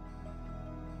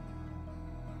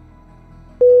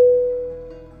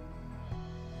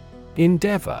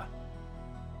 Endeavor.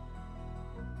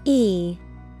 ENDEAVOR.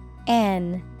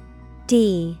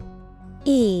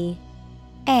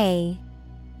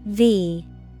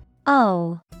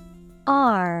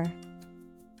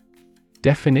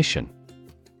 Definition: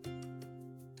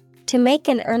 To make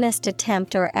an earnest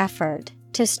attempt or effort,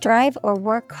 to strive or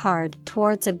work hard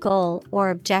towards a goal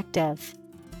or objective.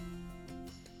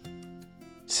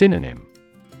 Synonym: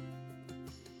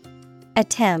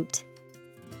 Attempt,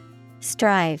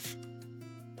 strive,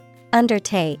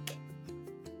 undertake.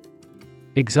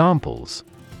 Examples: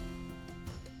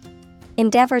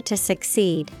 endeavor to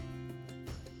succeed.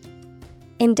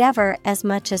 Endeavor as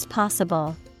much as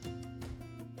possible.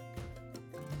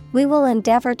 We will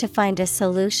endeavor to find a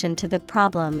solution to the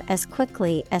problem as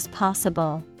quickly as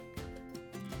possible.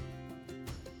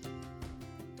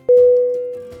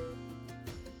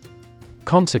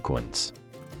 Consequence.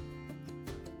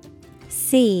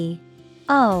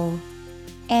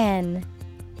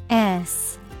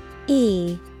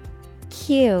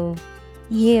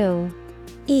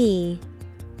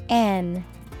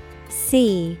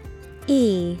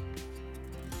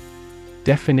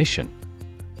 Definition: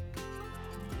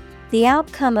 the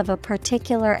outcome of a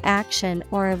particular action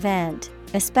or event,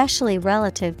 especially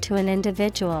relative to an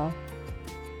individual.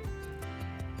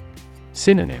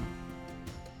 Synonym: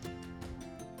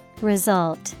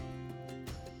 result,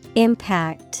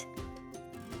 impact,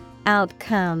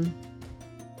 outcome.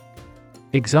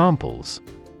 Examples: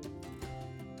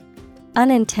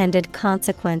 unintended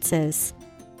consequences.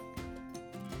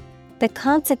 The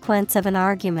consequence of an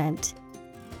argument.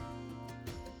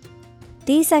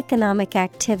 These economic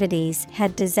activities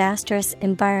had disastrous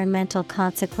environmental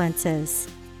consequences.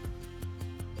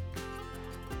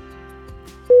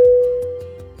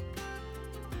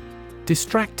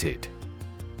 Distracted.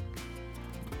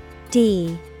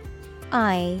 D-I-S-T-R-A-C-T-E-D.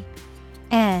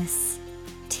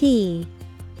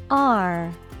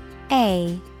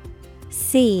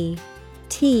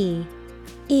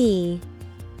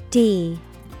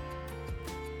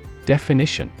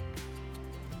 Definition: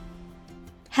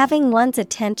 having one's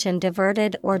attention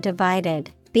diverted or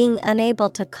divided, being unable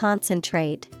to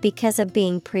concentrate because of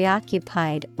being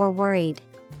preoccupied or worried.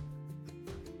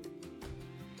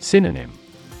 Synonym: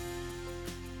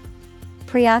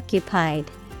 preoccupied,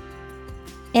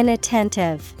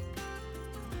 inattentive,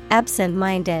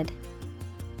 absent-minded.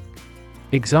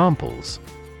 Examples: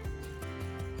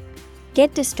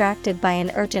 get distracted by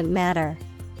an urgent matter.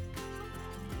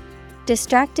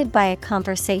 Distracted by a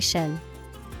conversation.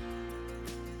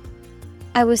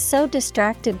 I was so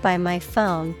distracted by my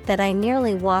phone that I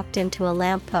nearly walked into a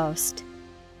lamppost.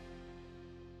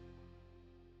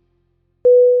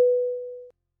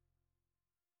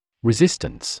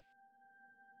 Resistance.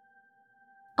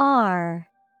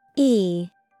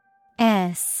 R-E-S-I-S-T-A-N-C-E.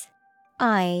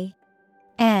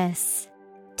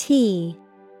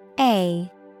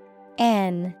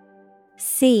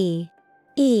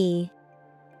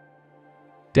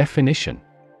 Definition: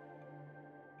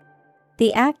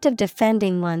 the act of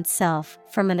defending oneself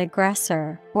from an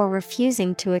aggressor or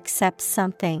refusing to accept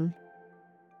something.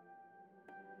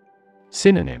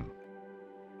 Synonym: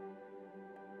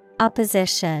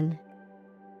 opposition,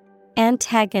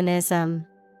 antagonism,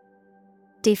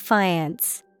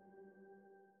 defiance.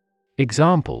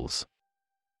 Examples: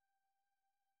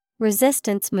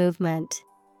 resistance movement.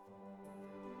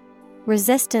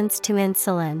 Resistance to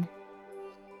insulin.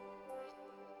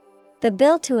 The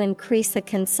bill to increase the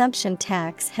consumption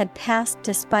tax had passed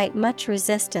despite much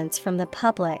resistance from the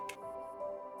public.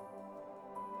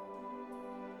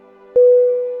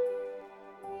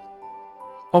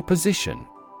 Opposition.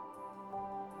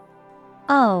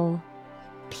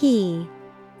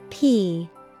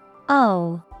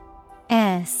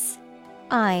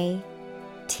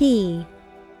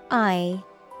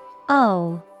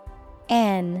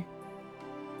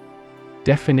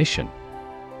 Definition: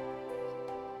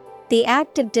 the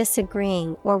act of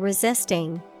disagreeing or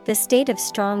resisting, the state of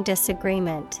strong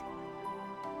disagreement.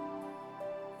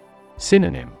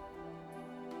 Synonym: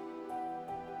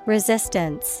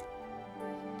 resistance,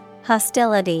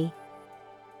 hostility,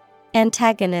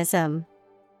 antagonism.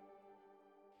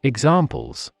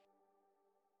 Examples: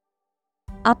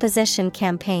 opposition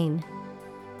campaign.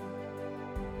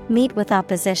 Meet with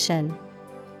opposition.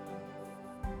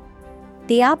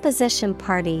 The opposition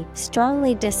party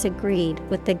strongly disagreed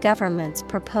with the government's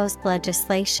proposed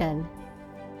legislation.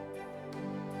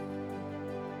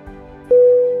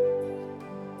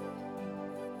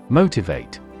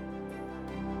 Motivate.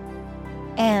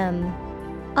 M-O-T-I-V-A-T-E.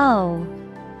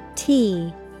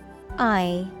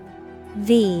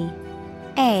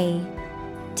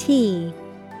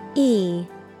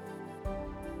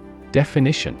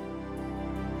 Definition: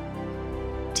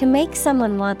 to make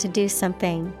someone want to do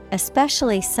something,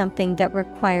 especially something that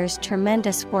requires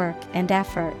tremendous work and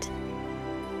effort.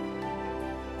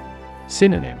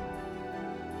 Synonym: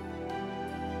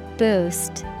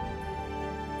 boost,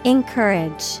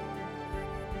 encourage,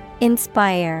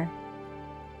 inspire.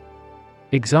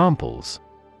 Examples: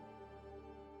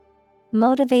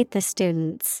 motivate the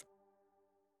students.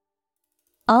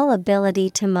 All ability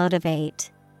to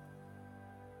motivate.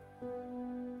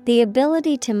 The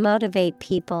ability to motivate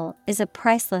people is a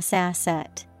priceless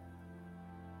asset.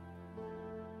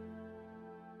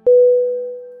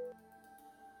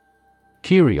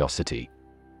 Curiosity.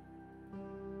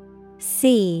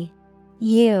 Curiosity.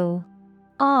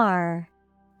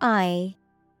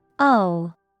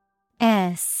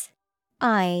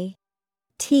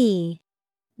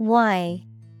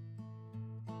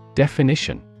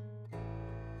 Definition.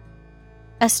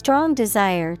 A strong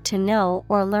desire to know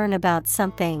or learn about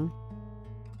something.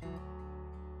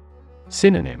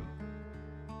 Synonym.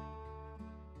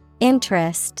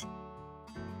 Interest,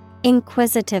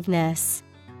 inquisitiveness,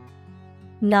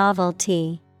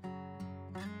 novelty.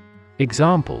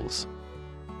 Examples.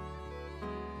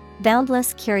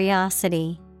 Boundless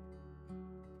curiosity.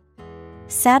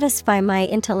 Satisfy my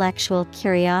intellectual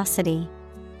curiosity.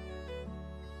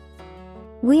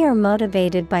 We are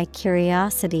motivated by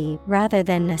curiosity rather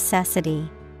than necessity.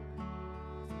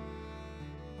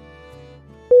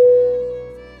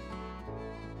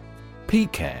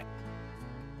 Pique.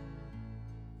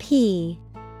 P-I-Q-U-E.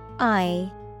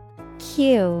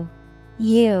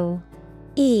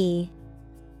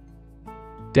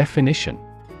 Definition.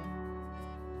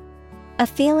 A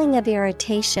feeling of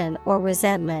irritation or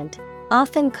resentment,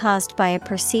 often caused by a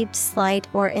perceived slight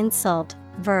or insult.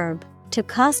 Verb, to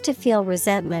cause to feel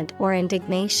resentment or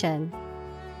indignation.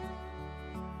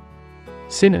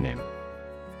 Synonym.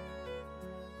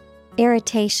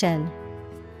 Irritation,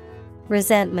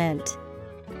 resentment,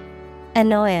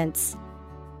 annoyance.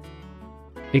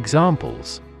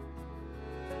 Examples.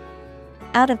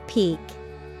 Out of pique.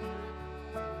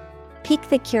 Pique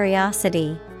the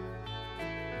curiosity.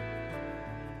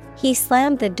 He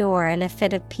slammed the door in a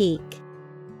fit of pique.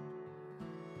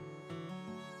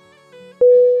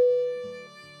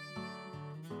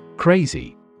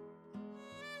 Crazy.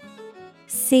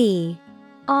 C-R-A-Z-Y.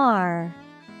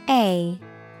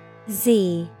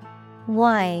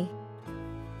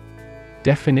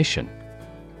 Definition.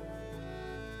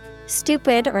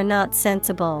 Stupid or not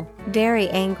sensible, very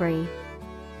angry.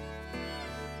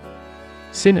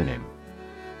 Synonym.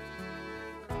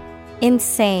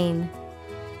 Insane,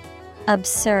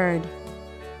 absurd,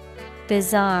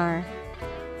 bizarre.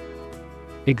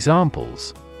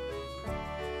 Examples.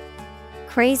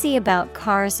 Crazy about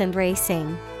cars and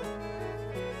racing.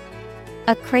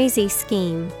 A crazy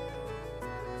scheme.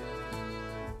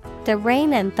 The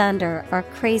rain and thunder are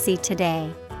crazy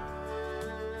today.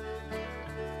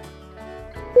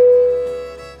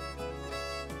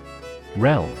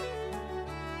 Realm.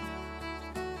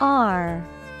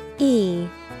 R-E-A-L-M.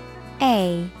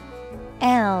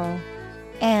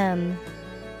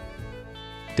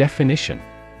 Definition.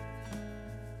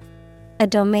 A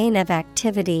domain of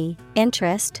activity,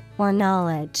 interest, or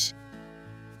knowledge.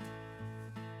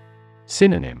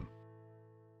 Synonym.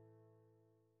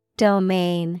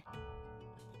 Domain,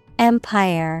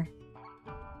 empire,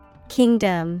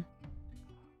 kingdom.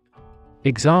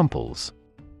 Examples.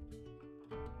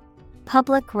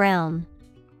 Public realm.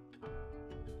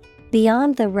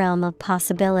 Beyond the realm of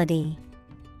possibility.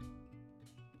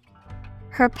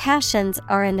 Her passions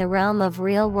are in the realm of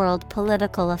real-world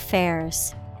political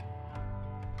affairs.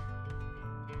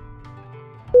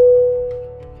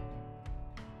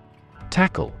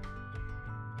 Tackle.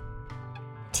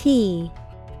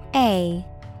 T-A-C-K-L-E.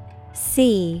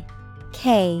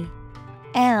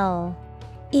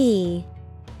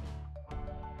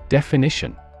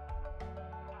 Definition.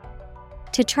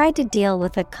 To try to deal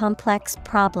with a complex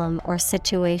problem or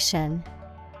situation.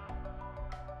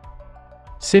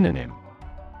 Synonym.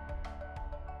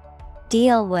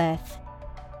 Deal with,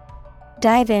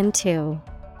 dive into,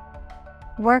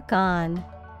 work on.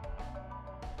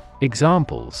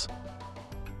 Examples.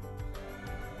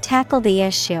 Tackle the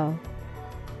issue.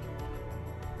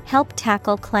 Help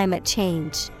tackle climate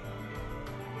change.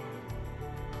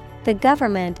 The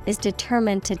government is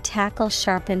determined to tackle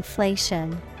sharp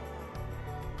inflation.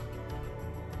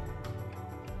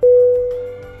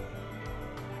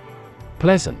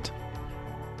 Pleasant.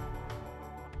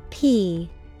 P-L-E-A-S-A-N-T.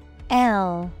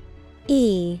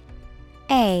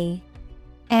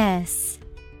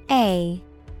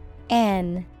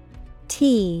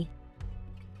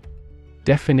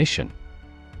 Definition.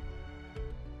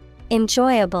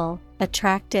 Enjoyable,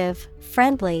 attractive,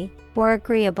 friendly, or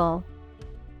agreeable.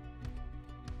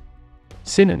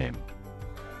 Synonym.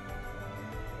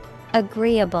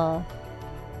 Agreeable,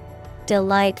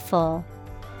 delightful,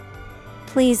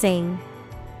 pleasing.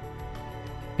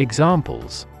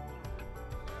 Examples.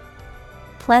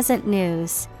 Pleasant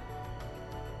news.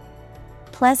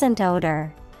 Pleasant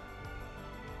odor.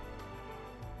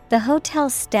 The hotel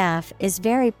staff is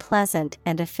very pleasant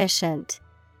and efficient.